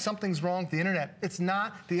seems like something's wrong with the internet. It's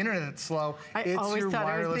not the internet that's slow. It's your wireless router.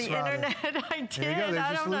 I always thought it was the internet. I did.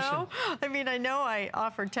 I don't know. I mean, I know I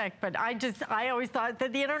offer tech, but I always thought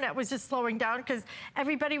that the internet was just slowing down because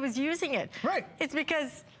everybody was using it. Right. It's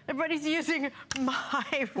because everybody's using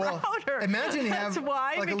my router. Imagine you have That's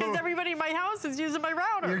why, like because everybody in my house is using my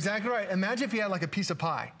router. You're exactly right. Imagine if you had like a piece of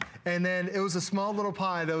pie, and then it was a small little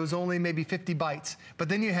pie that was only maybe 50 bytes. But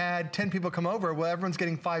then you had 10 people come over, well, everyone's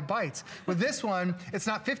getting 5 bytes. With this one, it's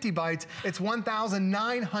not 50 bytes, it's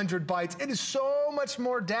 1,900 bytes. It is so much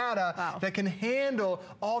more data that can handle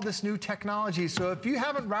all this new technology. So if you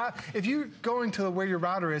haven't, if you're going to where your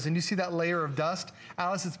router is and you see that layer of dust,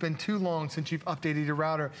 Alice, it's been too long since you've updated your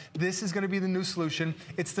router. This is gonna be the new solution.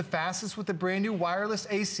 It's the fastest with the brand new wireless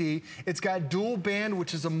AC. It's got dual band,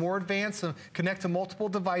 which is a more advanced, so connect to multiple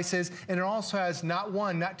devices. And it also has not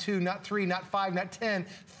 1, not 2, not 3, not 5, not 10,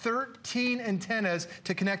 13 antennas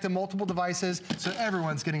to connect to multiple devices, so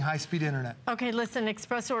everyone's getting high-speed internet. Okay, listen,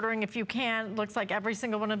 express ordering if you can. Looks like every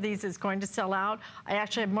single one of these is going to sell out. I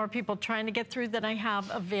actually have more people trying to get through than I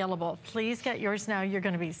have available. Please get yours now. You're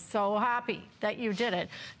going to be so happy that you did it.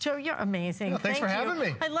 Joe, you're amazing. Thanks for having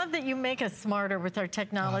me. I love that you make us smarter with our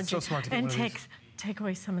technology. So smart to get and one of these. take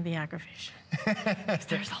away some of the aggravation.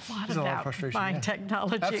 There's a lot of that frustration, buying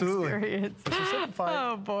technology experience.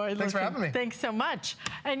 Oh boy, Thanks for having me. Thanks so much.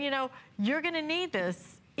 And you know, you're gonna need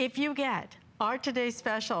this if you get our today's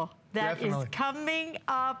special that is coming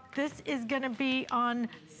up. This is gonna be on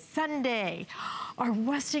Sunday. Our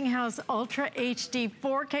Westinghouse Ultra HD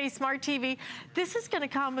 4K Smart TV. This is gonna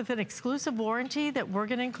come with an exclusive warranty that we're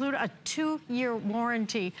gonna include, a 2-year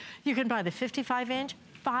warranty. You can buy the 55-inch,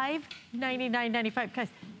 $599.95. Guys,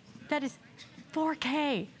 that is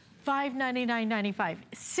 4K, $599.95.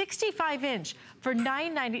 65-inch for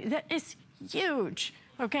 $990. That is huge.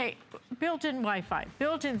 Okay, built-in Wi-Fi,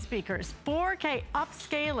 built-in speakers, 4K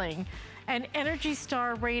upscaling, and Energy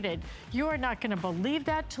Star rated. You are not gonna believe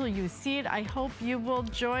that till you see it. I hope you will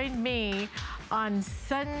join me on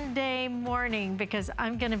Sunday morning because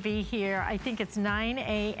I'm gonna be here, I think it's 9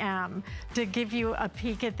 a.m. to give you a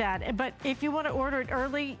peek at that. But if you wanna order it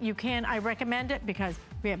early, you can. I recommend it because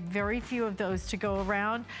we have very few of those to go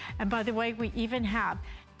around. And by the way, we even have,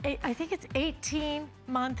 I think it's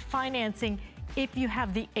 18-month financing if you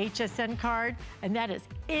have the HSN card, and that is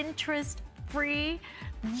interest-free.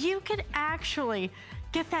 You could actually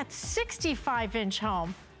get that 65-inch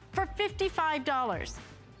home for $55.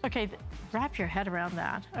 Okay, wrap your head around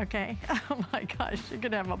that, okay? Oh my gosh, you're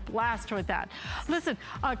gonna have a blast with that. Listen,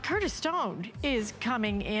 Curtis Stone is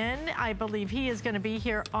coming in. I believe he is gonna be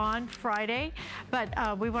here on Friday,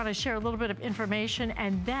 but we wanna share a little bit of information,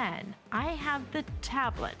 and then I have the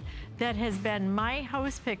tablet that has been my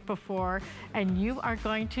host pick before, and you are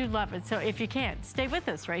going to love it. So if you can, stay with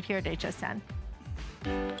us right here at HSN.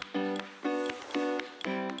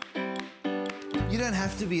 You don't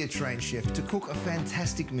have to be a trained chef to cook a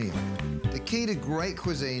fantastic meal. The key to great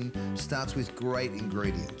cuisine starts with great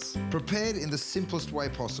ingredients, prepared in the simplest way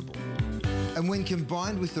possible. And when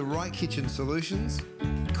combined with the right kitchen solutions,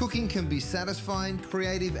 cooking can be satisfying,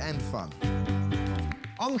 creative, and fun.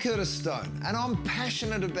 I'm Curtis Stone, and I'm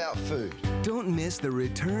passionate about food. Don't miss the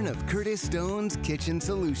return of Curtis Stone's Kitchen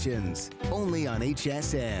Solutions, only on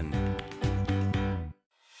HSN.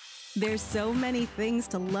 There's so many things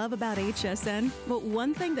to love about HSN, but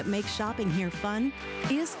one thing that makes shopping here fun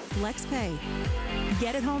is FlexPay.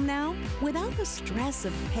 Get it home now without the stress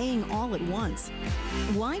of paying all at once.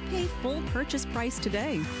 Why pay full purchase price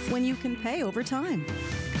today when you can pay over time?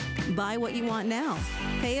 Buy what you want now,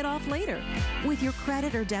 pay it off later with your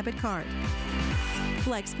credit or debit card.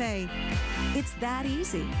 FlexPay. It's that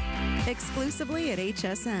easy. Exclusively at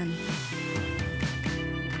HSN.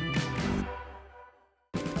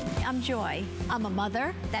 I'm Joy. I'm a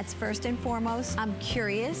mother, that's first and foremost. I'm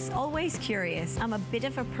curious, always curious. I'm a bit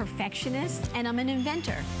of a perfectionist, and I'm an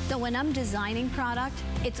inventor. So when I'm designing product,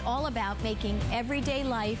 it's all about making everyday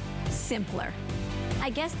life simpler. I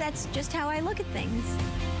guess that's just how I look at things.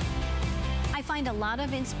 I find a lot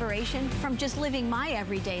of inspiration from just living my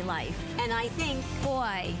everyday life. And I think,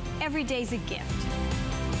 boy, every day's a gift.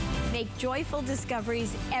 Make joyful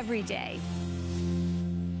discoveries every day.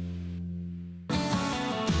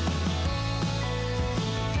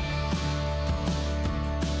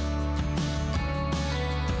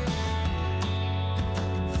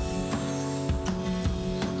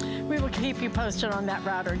 if you post it on that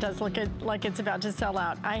router. It does look like it's about to sell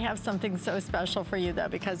out. I have something so special for you though,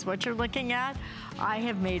 because what you're looking at, I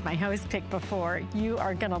have made my host pick before. You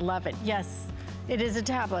are gonna love it. Yes, it is a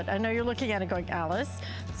tablet. I know you're looking at it going, Alice,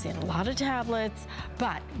 I've seen a lot of tablets,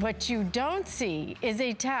 but what you don't see is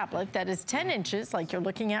a tablet that is 10 inches, like you're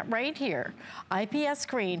looking at right here. IPS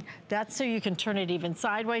screen, that's so you can turn it even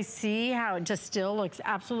sideways. See how it just still looks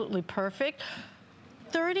absolutely perfect.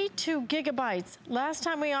 32 gigabytes. Last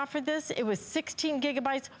time we offered this, it was 16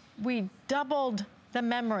 gigabytes. We doubled the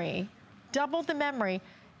memory,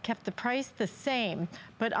 kept the price the same.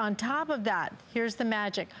 But on top of that, here's the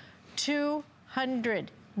magic,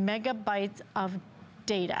 200 megabytes of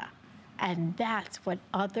data. And that's what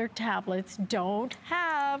other tablets don't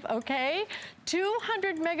have, okay?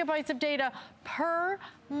 200 megabytes of data per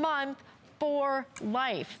month for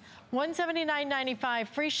life. $179.95,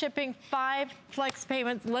 free shipping, 5 flex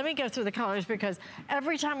payments. Let me go through the colors because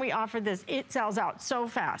every time we offer this, it sells out so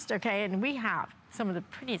fast, okay? And we have some of the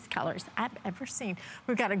prettiest colors I've ever seen.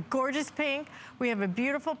 We've got a gorgeous pink, we have a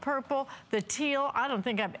beautiful purple, the teal. I don't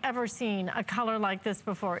think I've ever seen a color like this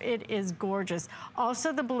before. It is gorgeous.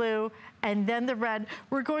 Also the blue, and then the red.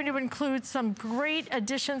 We're going to include some great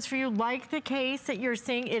additions for you, like the case that you're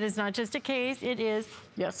seeing. It is not just a case, it is,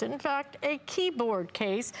 yes, in fact, a keyboard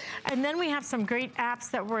case. And then we have some great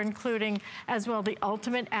apps that we're including as well, the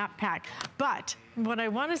Ultimate App Pack. But what I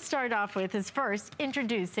want to start off with is first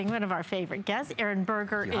introducing one of our favorite guests. Aaron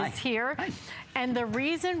Berger is here. Hi. And the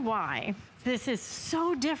reason why this is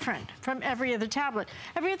so different from every other tablet.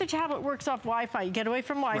 Every other tablet works off Wi-Fi. You get away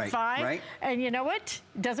from Wi-Fi, right. And you know what?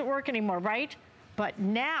 It doesn't work anymore, right? But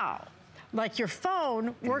now, like your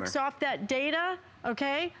phone works off that data,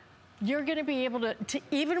 okay? You're gonna be able to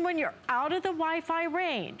even when you're out of the Wi-Fi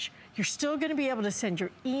range, you're still gonna be able to send your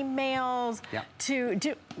emails, to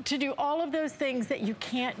do all of those things that you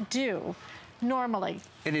can't do normally.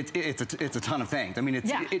 And it's a ton of things. I mean,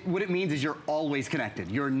 what it means is you're always connected.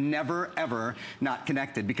 You're never, ever not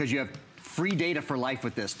connected because you have free data for life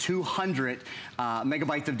with this, 200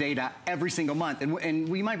 megabytes of data every single month. And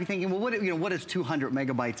we might be thinking, well, what does 200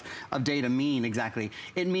 megabytes of data mean exactly?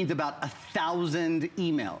 It means about 1,000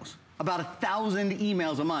 emails. About 1,000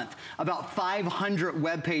 emails a month, about 500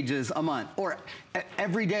 web pages a month, or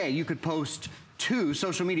every day you could post 2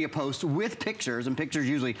 social media posts with pictures, and pictures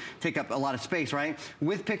usually take up a lot of space, right?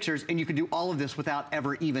 With pictures, and you could do all of this without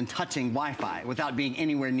ever even touching Wi-Fi, without being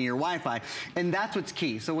anywhere near Wi-Fi. And that's what's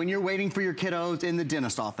key. So when you're waiting for your kiddos in the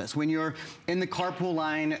dentist office, when you're in the carpool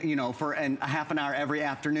line, you know, for a half an hour every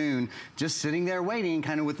afternoon, just sitting there waiting,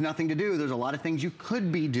 kind of with nothing to do, there's a lot of things you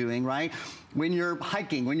could be doing, right? When you're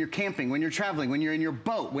hiking, when you're camping, when you're traveling, when you're in your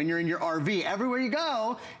boat, when you're in your RV, everywhere you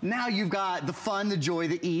go, now you've got the fun, the joy,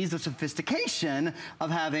 the ease, the sophistication of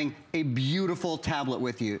having a beautiful tablet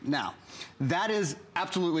with you. Now, that is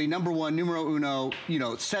absolutely number one, numero uno, you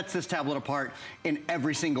know, sets this tablet apart in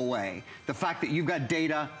every single way. The fact that you've got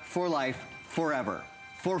data for life, forever.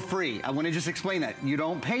 For free. I want to just explain that. You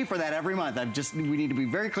don't pay for that every month. We need to be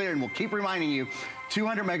very clear, and we'll keep reminding you,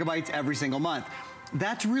 200 megabytes every single month.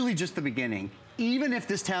 That's really just the beginning. Even if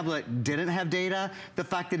this tablet didn't have data, the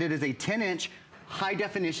fact that it is a 10-inch high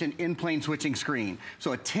definition in-plane switching screen.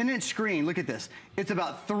 So a 10-inch screen, look at this. It's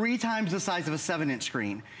about 3 times the size of a 7-inch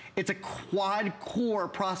screen. It's a quad-core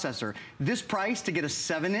processor. This price, to get a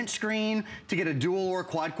 7-inch screen, to get a dual or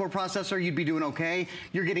quad-core processor, you'd be doing okay.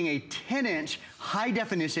 You're getting a 10-inch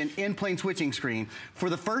high-definition in-plane switching screen. For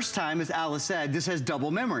the first time, as Alice said, this has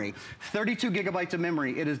double memory. 32 gigabytes of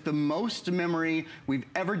memory. It is the most memory we've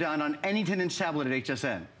ever done on any 10-inch tablet at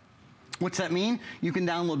HSN. What's that mean? You can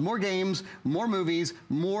download more games, more movies,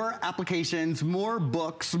 more applications, more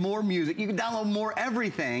books, more music. You can download more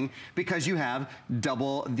everything because you have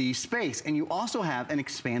double the space. And you also have an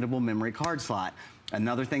expandable memory card slot.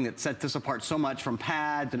 Another thing that sets this apart so much from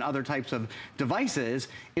pads and other types of devices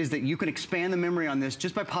is that you can expand the memory on this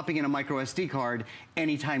just by popping in a micro SD card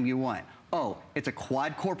anytime you want. Oh, it's a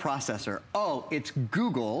quad-core processor. Oh, it's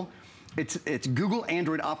Google. It's Google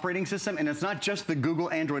Android operating system, and it's not just the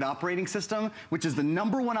Google Android operating system, which is the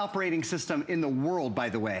 #1 operating system in the world, by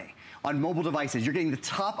the way, on mobile devices. You're getting the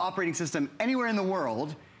top operating system anywhere in the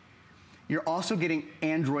world. You're also getting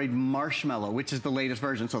Android Marshmallow, which is the latest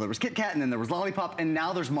version. So there was Kit Kat, and then there was Lollipop, and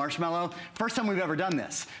now there's Marshmallow. First time we've ever done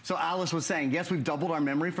this. So Alice was saying, yes, we've doubled our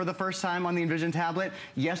memory for the first time on the Envision tablet.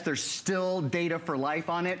 Yes, there's still data for life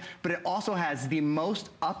on it, but it also has the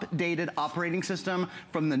most updated operating system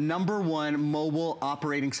from the #1 mobile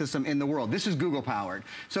operating system in the world. This is Google powered.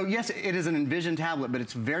 So yes, it is an Envision tablet, but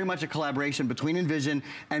it's very much a collaboration between Envision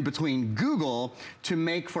and between Google to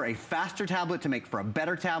make for a faster tablet, to make for a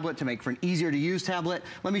better tablet, to make for an easier to use tablet.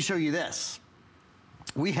 Let me show you this.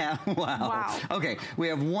 We have, wow. Okay, we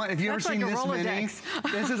have one, if you've ever seen this many,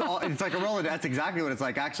 this is all, it's like a Rolodex, that's exactly what it's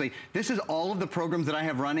like actually. This is all of the programs that I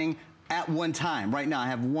have running at one time. Right now I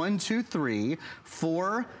have 1, 2, 3,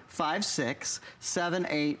 4, 5, 6, 7,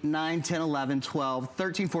 8, 9, 10, 11, 12,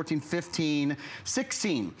 13, 14, 15,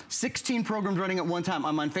 16. 16 programs running at one time.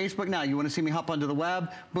 I'm on Facebook now. You want to see me hop onto the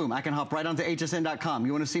web? Boom, I can hop right onto hsn.com.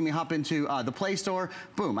 You want to see me hop into the Play Store?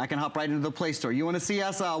 Boom, I can hop right into the Play Store. You want to see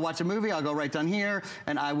us watch a movie? I'll go right down here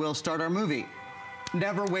and I will start our movie.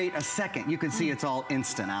 Never wait a second. You can see it's all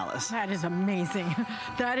instant, Alice. That is amazing.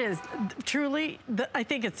 That is truly, I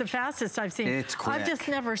think it's the fastest I've seen. It's quick. I've just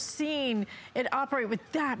never seen it operate with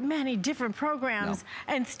that many different programs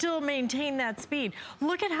and still maintain that speed.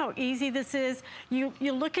 Look at how easy this is. You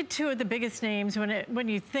look at two of the biggest names when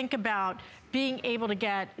you think about being able to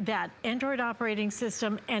get that Android operating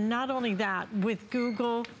system, and not only that, with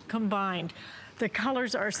Google combined. The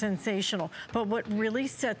colors are sensational, but what really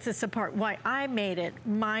sets this apart, why I made it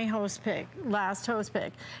my host pick, last host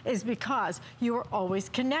pick, is because you are always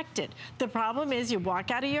connected. The problem is you walk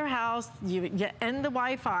out of your house, you end the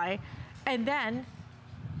Wi-Fi, and then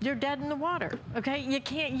you're dead in the water, okay? You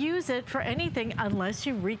can't use it for anything unless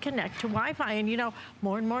you reconnect to Wi-Fi. And you know,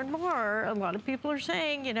 more and more and more, a lot of people are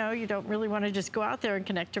saying, you know, you don't really want to just go out there and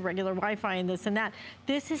connect to regular Wi-Fi and this and that.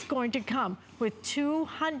 This is going to come with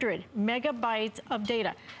 200 megabytes of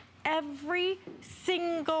data every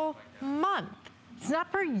single month. It's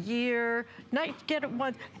not per year, not get it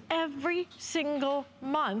once. Every single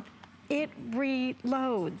month, it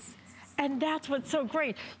reloads. And that's what's so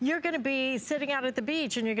great. You're gonna be sitting out at the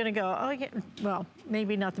beach and you're gonna go, oh yeah, well,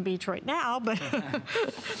 maybe not the beach right now, but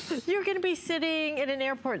you're gonna be sitting in an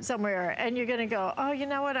airport somewhere and you're gonna go, oh, you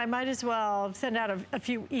know what, I might as well send out a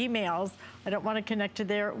few emails. I don't wanna connect to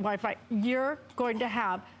their Wi-Fi. You're going to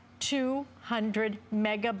have 200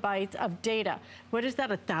 megabytes of data. What is that,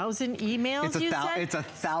 1,000 emails you said? It's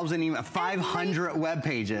 1,000 emails, 500 web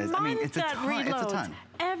pages. I mean, it's a ton, it's a ton.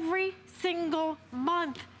 Every single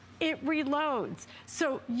month, it reloads.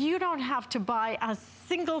 So you don't have to buy a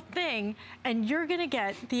single thing, and you're gonna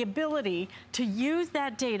get the ability to use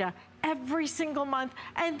that data every single month.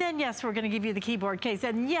 And then yes, we're gonna give you the keyboard case.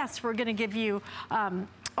 And yes, we're gonna give you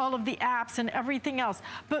all of the apps and everything else.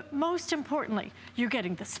 But most importantly, you're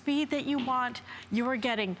getting the speed that you want. You are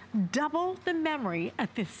getting double the memory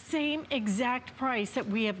at the same exact price that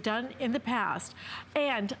we have done in the past.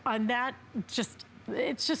 And on that,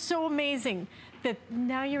 it's just so amazing that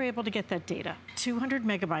now you're able to get that data, 200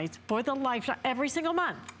 megabytes for the lifetime, every single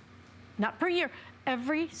month, not per year,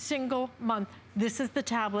 every single month. This is the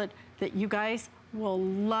tablet that you guys will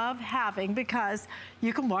love having because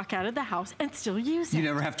you can walk out of the house and still use it. You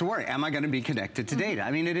never have to worry, am I gonna be connected to data?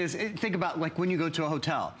 I mean, think about like when you go to a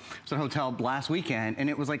hotel. I was at a hotel last weekend and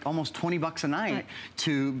it was like almost 20 bucks a night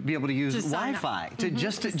to be able to use Wi-Fi.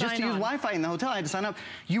 Just to use Wi-Fi in the hotel, I had to sign up.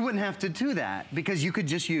 You wouldn't have to do that because you could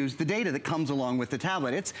just use the data that comes along with the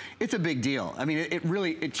tablet. It's a big deal. I mean, it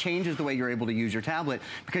really changes the way you're able to use your tablet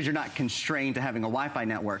because you're not constrained to having a Wi-Fi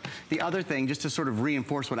network. The other thing, just to sort of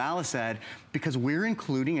reinforce what Alice said, because we're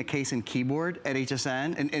including a case and keyboard at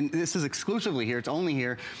HSN, and this is exclusively here, it's only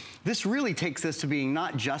here, this really takes this to being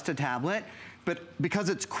not just a tablet, but because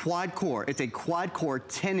it's quad core, it's a quad core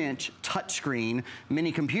 10-inch touchscreen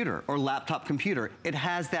mini computer or laptop computer. It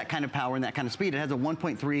has that kind of power and that kind of speed. It has a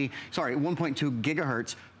 1.2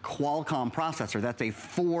 gigahertz Qualcomm processor. That's a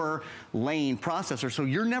 4-lane processor, so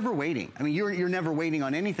you're never waiting. I mean, you're never waiting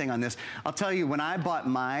on anything on this. I'll tell you, when I bought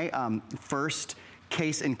my first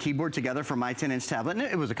case and keyboard together for my 10-inch tablet, and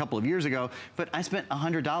it was a couple of years ago, but I spent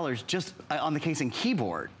 $100 just on the case and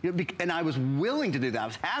keyboard. And I was willing to do that. I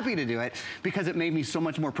was happy to do it because it made me so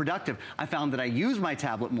much more productive. I found that I use my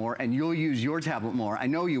tablet more, and you'll use your tablet more, I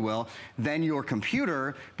know you will, than your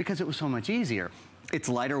computer because it was so much easier. It's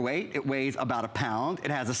lighter weight, it weighs about a pound.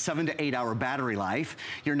 It has a 7 to 8 hour battery life.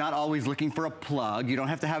 You're not always looking for a plug. You don't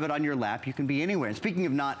have to have it on your lap. You can be anywhere. And speaking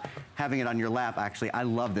of not having it on your lap, actually, I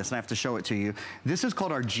love this and I have to show it to you. This is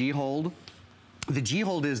called our G-Hold. The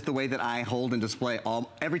G-Hold is the way that I hold and display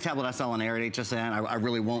every tablet I sell on air at HSN. I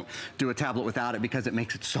really won't do a tablet without it because it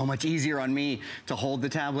makes it so much easier on me to hold the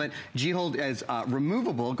tablet. G-Hold is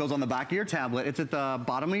removable, goes on the back of your tablet. It's at the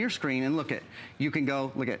bottom of your screen, and look it. You can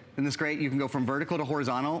go, look it, isn't this great? You can go from vertical to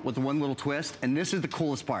horizontal with one little twist, and this is the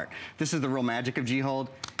coolest part. This is the real magic of G-Hold.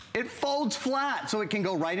 It folds flat, so it can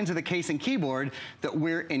go right into the case and keyboard that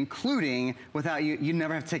we're including without you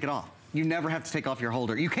never have to take it off. You never have to take off your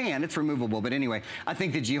holder. You can, it's removable, but anyway, I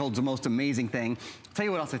think the G-Hold's the most amazing thing. I'll tell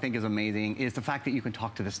you what else I think is amazing is the fact that you can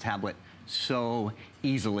talk to this tablet so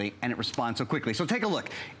easily, and it responds so quickly. So take a look.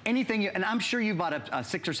 Anything, and I'm sure you bought a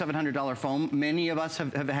 $600 or $700 phone. Many of us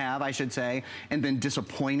have, I should say, and been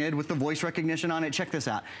disappointed with the voice recognition on it. Check this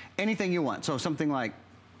out. Anything you want. So something like,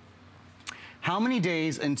 how many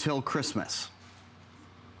days until Christmas?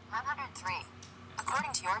 103.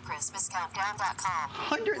 According to your ChristmasCountdown.com.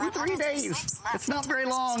 103 days. It's not very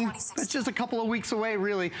long. It's just a couple of weeks away,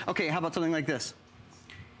 really. Okay, how about something like this?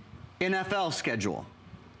 NFL schedule.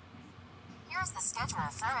 Here's the schedule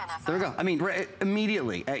for NFL. There we go. I mean, right,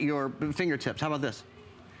 immediately at your fingertips. How about this?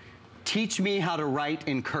 Teach me how to write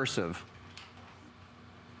in cursive.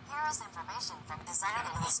 Here's information from Design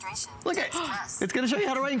and Illustration. Look at it's going to show you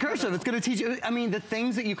how to write in cursive. It's going to teach you. I mean, the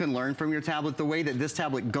things that you can learn from your tablet, the way that this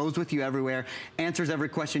tablet goes with you everywhere, answers every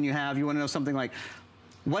question you have. You want to know something like,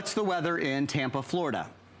 what's the weather in Tampa, Florida?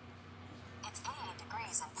 It's 88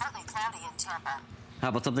 degrees and partly cloudy in Tampa. How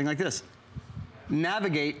about something like this?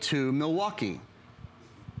 Navigate to Milwaukee.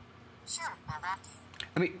 Sure, Milwaukee.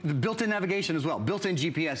 I mean, the built-in navigation as well, built-in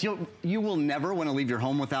GPS. You will never want to leave your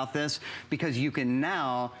home without this because you can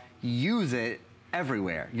now use it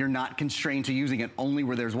everywhere. You're not constrained to using it only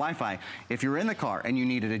where there's Wi-Fi. If you're in the car and you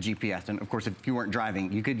needed a GPS, and of course if you weren't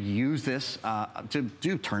driving, you could use this to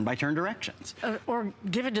do turn-by-turn directions. Or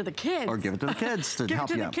give it to the kids. Or give it to the kids to help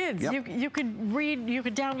you. Give it to the kids. Yep. You could read, you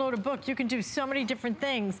could download a book, you can do so many different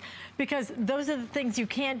things because those are the things you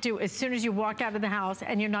can't do as soon as you walk out of the house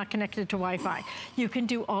and you're not connected to Wi-Fi. You can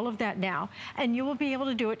do all of that now and you will be able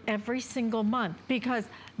to do it every single month because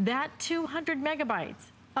that 200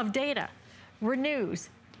 megabytes of data renews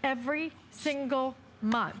every single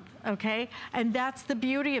month, okay? And that's the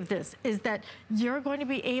beauty of this, is that you're going to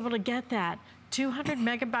be able to get that 200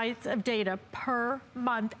 megabytes of data per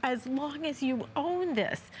month as long as you own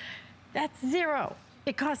this. That's zero.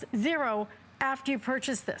 It costs zero after you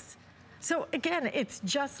purchase this. So again, it's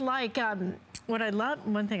just like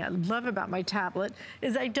one thing I love about my tablet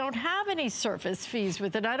is I don't have any service fees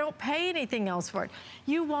with it. I don't pay anything else for it.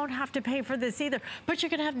 You won't have to pay for this either, but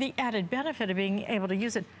you're gonna have the added benefit of being able to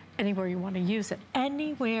use it anywhere you want to use it,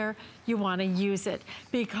 anywhere you want to use it,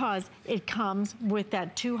 because it comes with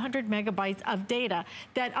that 200 megabytes of data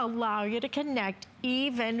that allow you to connect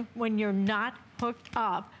even when you're not hooked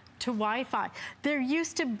up to Wi-Fi. There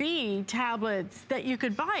used to be tablets that you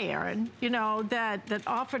could buy, Aaron, you know, that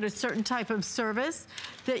offered a certain type of service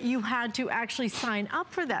that you had to actually sign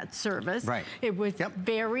up for that service. Right. It was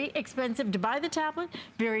very expensive to buy the tablet,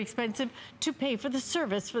 very expensive to pay for the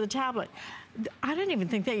service for the tablet. I don't even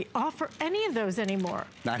think they offer any of those anymore.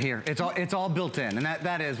 Not here. It's all built in, and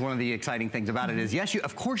that is one of the exciting things about it is, yes,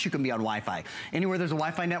 of course you can be on Wi-Fi. Anywhere there's a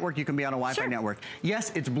Wi-Fi network, you can be on a Wi-Fi network.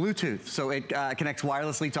 Yes, it's Bluetooth, so it connects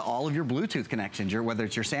wirelessly to all of your Bluetooth connections, whether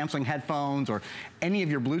it's your Samsung headphones or any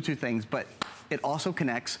of your Bluetooth things, but it also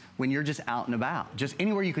connects when you're just out and about. Just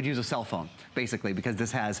anywhere you could use a cell phone, basically, because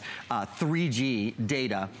this has 3G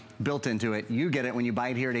data built into it. You get it when you buy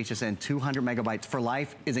it here at HSN. 200 megabytes for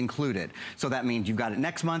life is included. So that means you've got it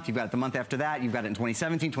next month, you've got it the month after that, you've got it in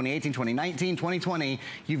 2017, 2018, 2019, 2020.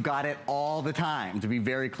 You've got it all the time, to be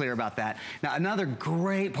very clear about that. Now, another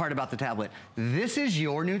great part about the tablet, this is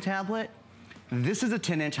your new tablet. This is a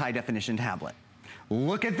 10-inch high-definition tablet.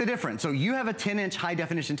 Look at the difference. So you have a 10-inch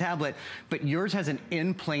high-definition tablet, but yours has an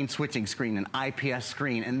in-plane switching screen, an IPS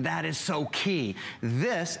screen, and that is so key.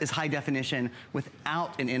 This is high definition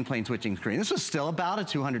without an in-plane switching screen. This is still about a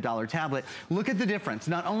 $200 tablet. Look at the difference.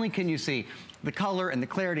 Not only can you see the color and the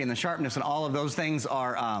clarity and the sharpness and all of those things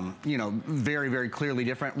are, you know, very, very clearly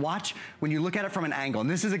different. Watch when you look at it from an angle, and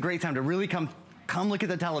this is a great time to really come look at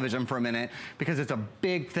the television for a minute because it's a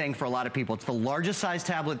big thing for a lot of people. It's the largest size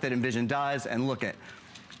tablet that Envision does, and look at,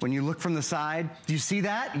 when you look from the side, do you see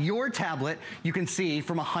that? Your tablet, you can see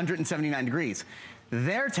from 179 degrees.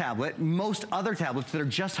 Their tablet, most other tablets that are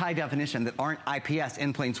just high definition that aren't IPS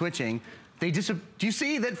in-plane switching, do you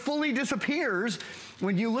see that fully disappears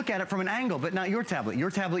when you look at it from an angle, but not your tablet. Your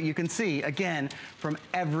tablet you can see, again, from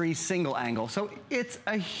every single angle. So it's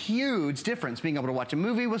a huge difference being able to watch a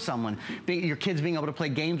movie with someone, your kids being able to play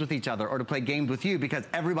games with each other or to play games with you because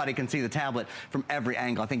everybody can see the tablet from every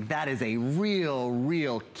angle. I think that is a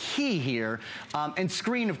real key here. And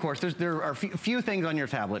screen, of course, there are few things on your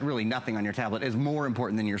tablet, really nothing on your tablet is more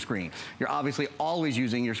important than your screen. You're obviously always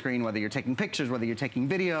using your screen, whether you're taking pictures, whether you're taking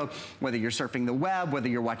video, whether you're surfing the web, whether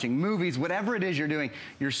you're watching movies, whatever it is you're doing,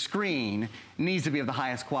 your screen needs to be of the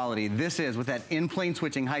highest quality. This is, with that in-plane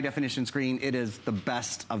switching high definition screen, it is the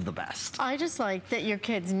best of the best. I just like that your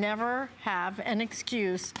kids never have an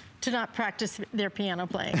excuse to not practice their piano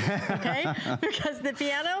playing, okay? Because the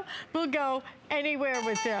piano will go anywhere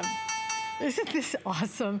with them. Isn't this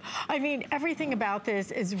awesome? I mean, everything about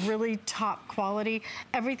this is really top quality.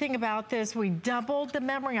 Everything about this, we doubled the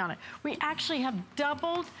memory on it. We actually have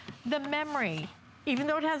doubled the memory, even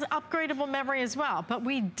though it has upgradable memory as well, but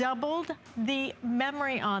we doubled the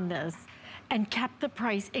memory on this and kept the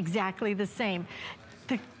price exactly the same.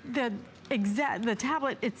 The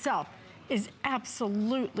tablet itself is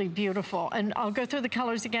absolutely beautiful. And I'll go through the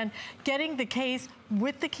colors again. Getting the case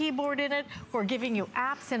with the keyboard in it. We're giving you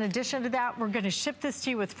apps in addition to that. We're gonna ship this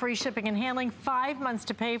to you with free shipping and handling, 5 months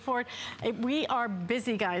to pay for it. We are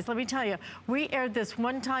busy, guys. Let me tell you, we aired this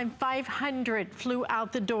one time, 500 flew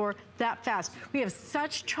out the door that fast. We have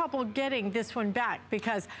such trouble getting this one back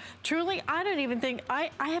because truly, I don't even think,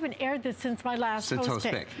 I haven't aired this since my last host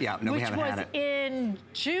pick. Yeah, no, we haven't had it. Which was in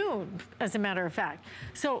June, as a matter of fact.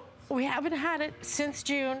 So we haven't had it since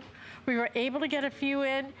June. We were able to get a few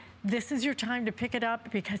in. This is your time to pick it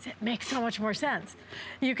up because it makes so much more sense.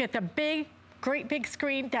 You get the big, great big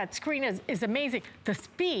screen. That screen is amazing. The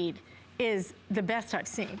speed is the best I've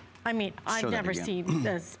seen. I mean, I've never seen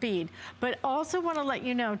the speed. But also want to let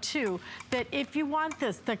you know, too, that if you want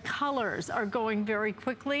this, the colors are going very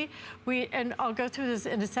quickly. And I'll go through this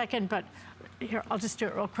in a second, but here, I'll just do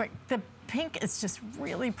it real quick. The pink is just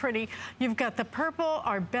really pretty. You've got the purple,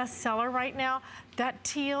 our best seller right now. That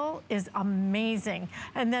teal is amazing.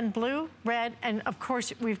 And then blue, red, and of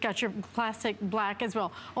course, we've got your classic black as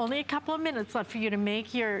well. Only a couple of minutes left for you to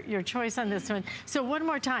make your choice on this one. So one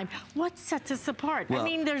more time, what sets us apart? Well, I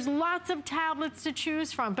mean, there's lots of tablets to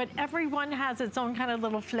choose from, but everyone has its own kind of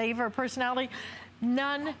little flavor, personality.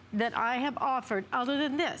 None that I have offered other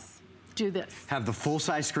than this. Do this. Have the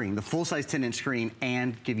full-size screen, the full-size 10-inch screen,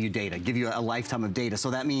 and give you data, give you a lifetime of data.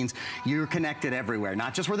 So that means you're connected everywhere,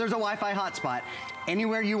 not just where there's a Wi-Fi hotspot.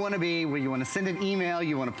 Anywhere you want to be, where you want to send an email,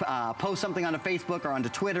 you want to post something onto Facebook or onto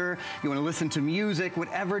Twitter, you want to listen to music,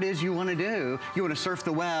 whatever it is you want to do, you want to surf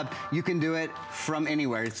the web, you can do it from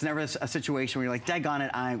anywhere. It's never a situation where you're like, daggone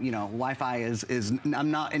it, Wi-Fi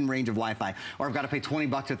I'm not in range of Wi-Fi, or I've got to pay 20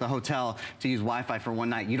 bucks at the hotel to use Wi-Fi for one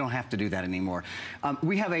night. You don't have to do that anymore.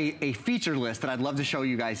 We have a feature list that I'd love to show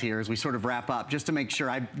you guys here as we sort of wrap up, just to make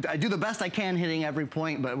sure I do the best I can hitting every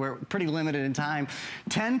point, but we're pretty limited in time.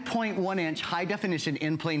 10.1-inch high definition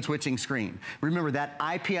in-plane switching screen. Remember that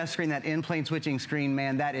IPS screen, that in-plane switching screen,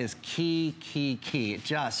 man, that is key. It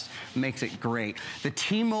just makes it great. The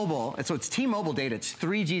T-Mobile, so it's T-Mobile data, it's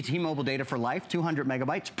 3G T-Mobile data for life, 200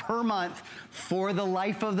 megabytes per month for the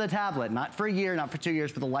life of the tablet, not for a year, not for 2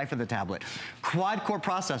 years, for the life of the tablet. Quad-core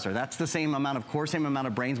processor, that's the same amount of core, same amount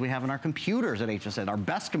of brains we have in our computers at HSN, our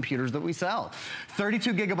best computers that we sell.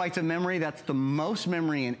 32 gigabytes of memory, that's the most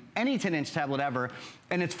memory in any 10-inch tablet ever.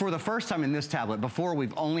 And it's for the first time in this tablet. Before,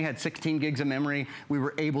 we've only had 16 gigs of memory. We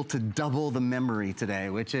were able to double the memory today,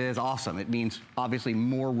 which is awesome. It means, obviously,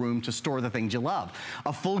 more room to store the things you love.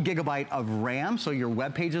 A full gigabyte of RAM, so your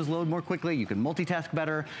web pages load more quickly. You can multitask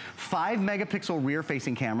better. 5-megapixel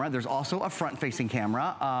rear-facing camera. There's also a front-facing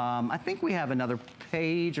camera. I think we have another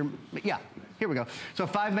page, yeah. Here we go. So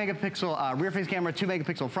 5-megapixel rear-facing camera,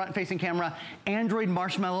 2-megapixel front-facing camera, Android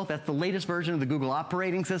Marshmallow, that's the latest version of the Google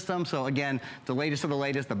operating system. So again, the latest of the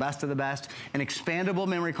latest, the best of the best. An expandable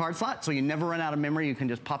memory card slot, so you never run out of memory. You can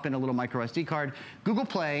just pop in a little micro SD card. Google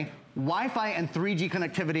Play, Wi-Fi and 3G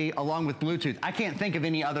connectivity along with Bluetooth. I can't think of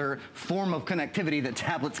any other form of connectivity that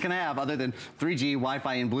tablets can have other than 3G,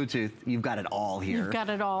 Wi-Fi, and Bluetooth. You've got it all here. You've got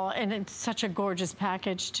it all, and it's such a gorgeous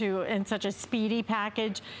package too, and such a speedy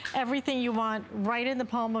package. Everything you want right in the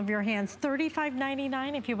palm of your hands.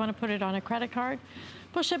 $35.99 if you want to put it on a credit card.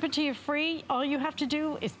 We'll ship it to you free. All you have to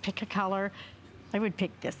do is pick a color. I would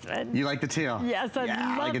pick this one. You like the teal? Yes, I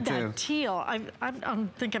love like it that too. teal. I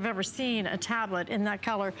don't think I've ever seen a tablet in that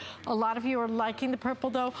color. A lot of you are liking the purple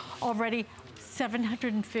though. Already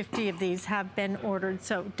 750 of these have been ordered,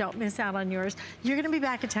 so don't miss out on yours. You're gonna be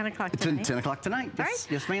back at 10 o'clock tonight. It's 10 o'clock tonight. All right?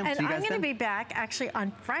 Yes, ma'am. And See you guys I'm gonna then. be back actually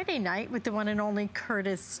on Friday night with the one and only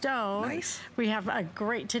Curtis Stone. Nice. We have a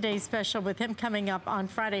great Today special with him coming up on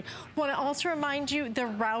Friday. Want to also remind you, the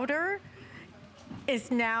router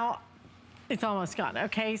is now, it's almost gone,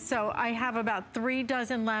 okay? So I have about 3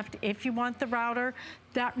 dozen left. If you want the router,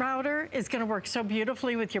 that router is gonna work so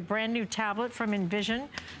beautifully with your brand new tablet from Envision.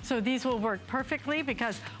 So these will work perfectly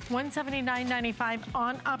because $179.95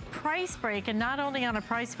 on a price break, and not only on a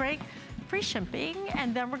price break, free shipping,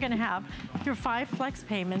 and then we're gonna have your 5 flex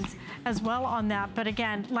payments as well on that. But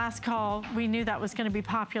again, last call, we knew that was gonna be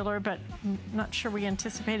popular, but I'm not sure we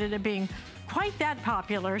anticipated it being quite that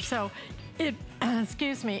popular. So it,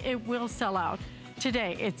 excuse me, it will sell out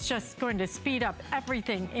today. It's just going to speed up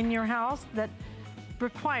everything in your house that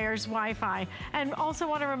requires Wi-Fi. And also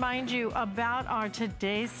want to remind you about our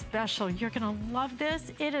today's special. You're going to love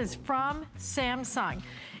this. It is from Samsung.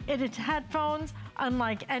 It is headphones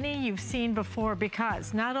unlike any you've seen before,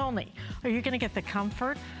 because not only are you going to get the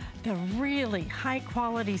comfort, the really high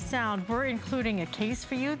quality sound, we're including a case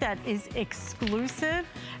for you that is exclusive,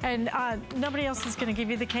 and nobody else is gonna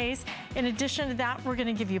give you the case. In addition to that, we're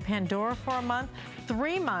gonna give you Pandora for a month,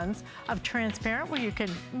 3 months of transparent where you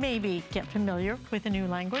can maybe get familiar with a new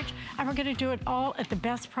language, and we're gonna do it all at the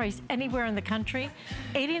best price anywhere in the country.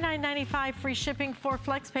 $89.95 free shipping, 4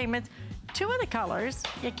 flex payments. 2 of the colors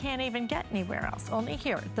you can't even get anywhere else, only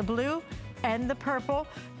here, the blue and the purple.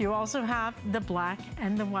 You also have the black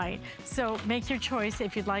and the white. So make your choice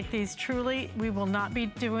if you'd like these. Truly, we will not be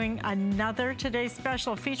doing another Today's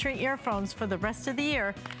Special featuring earphones for the rest of the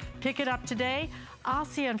year. Pick it up today. I'll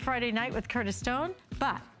see you on Friday night with Curtis Stone,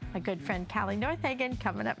 but my good friend Callie Northagen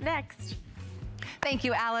coming up next. Thank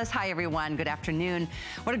you, Alice. Hi, everyone. Good afternoon.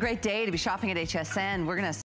 What a great day to be shopping at HSN. We're going to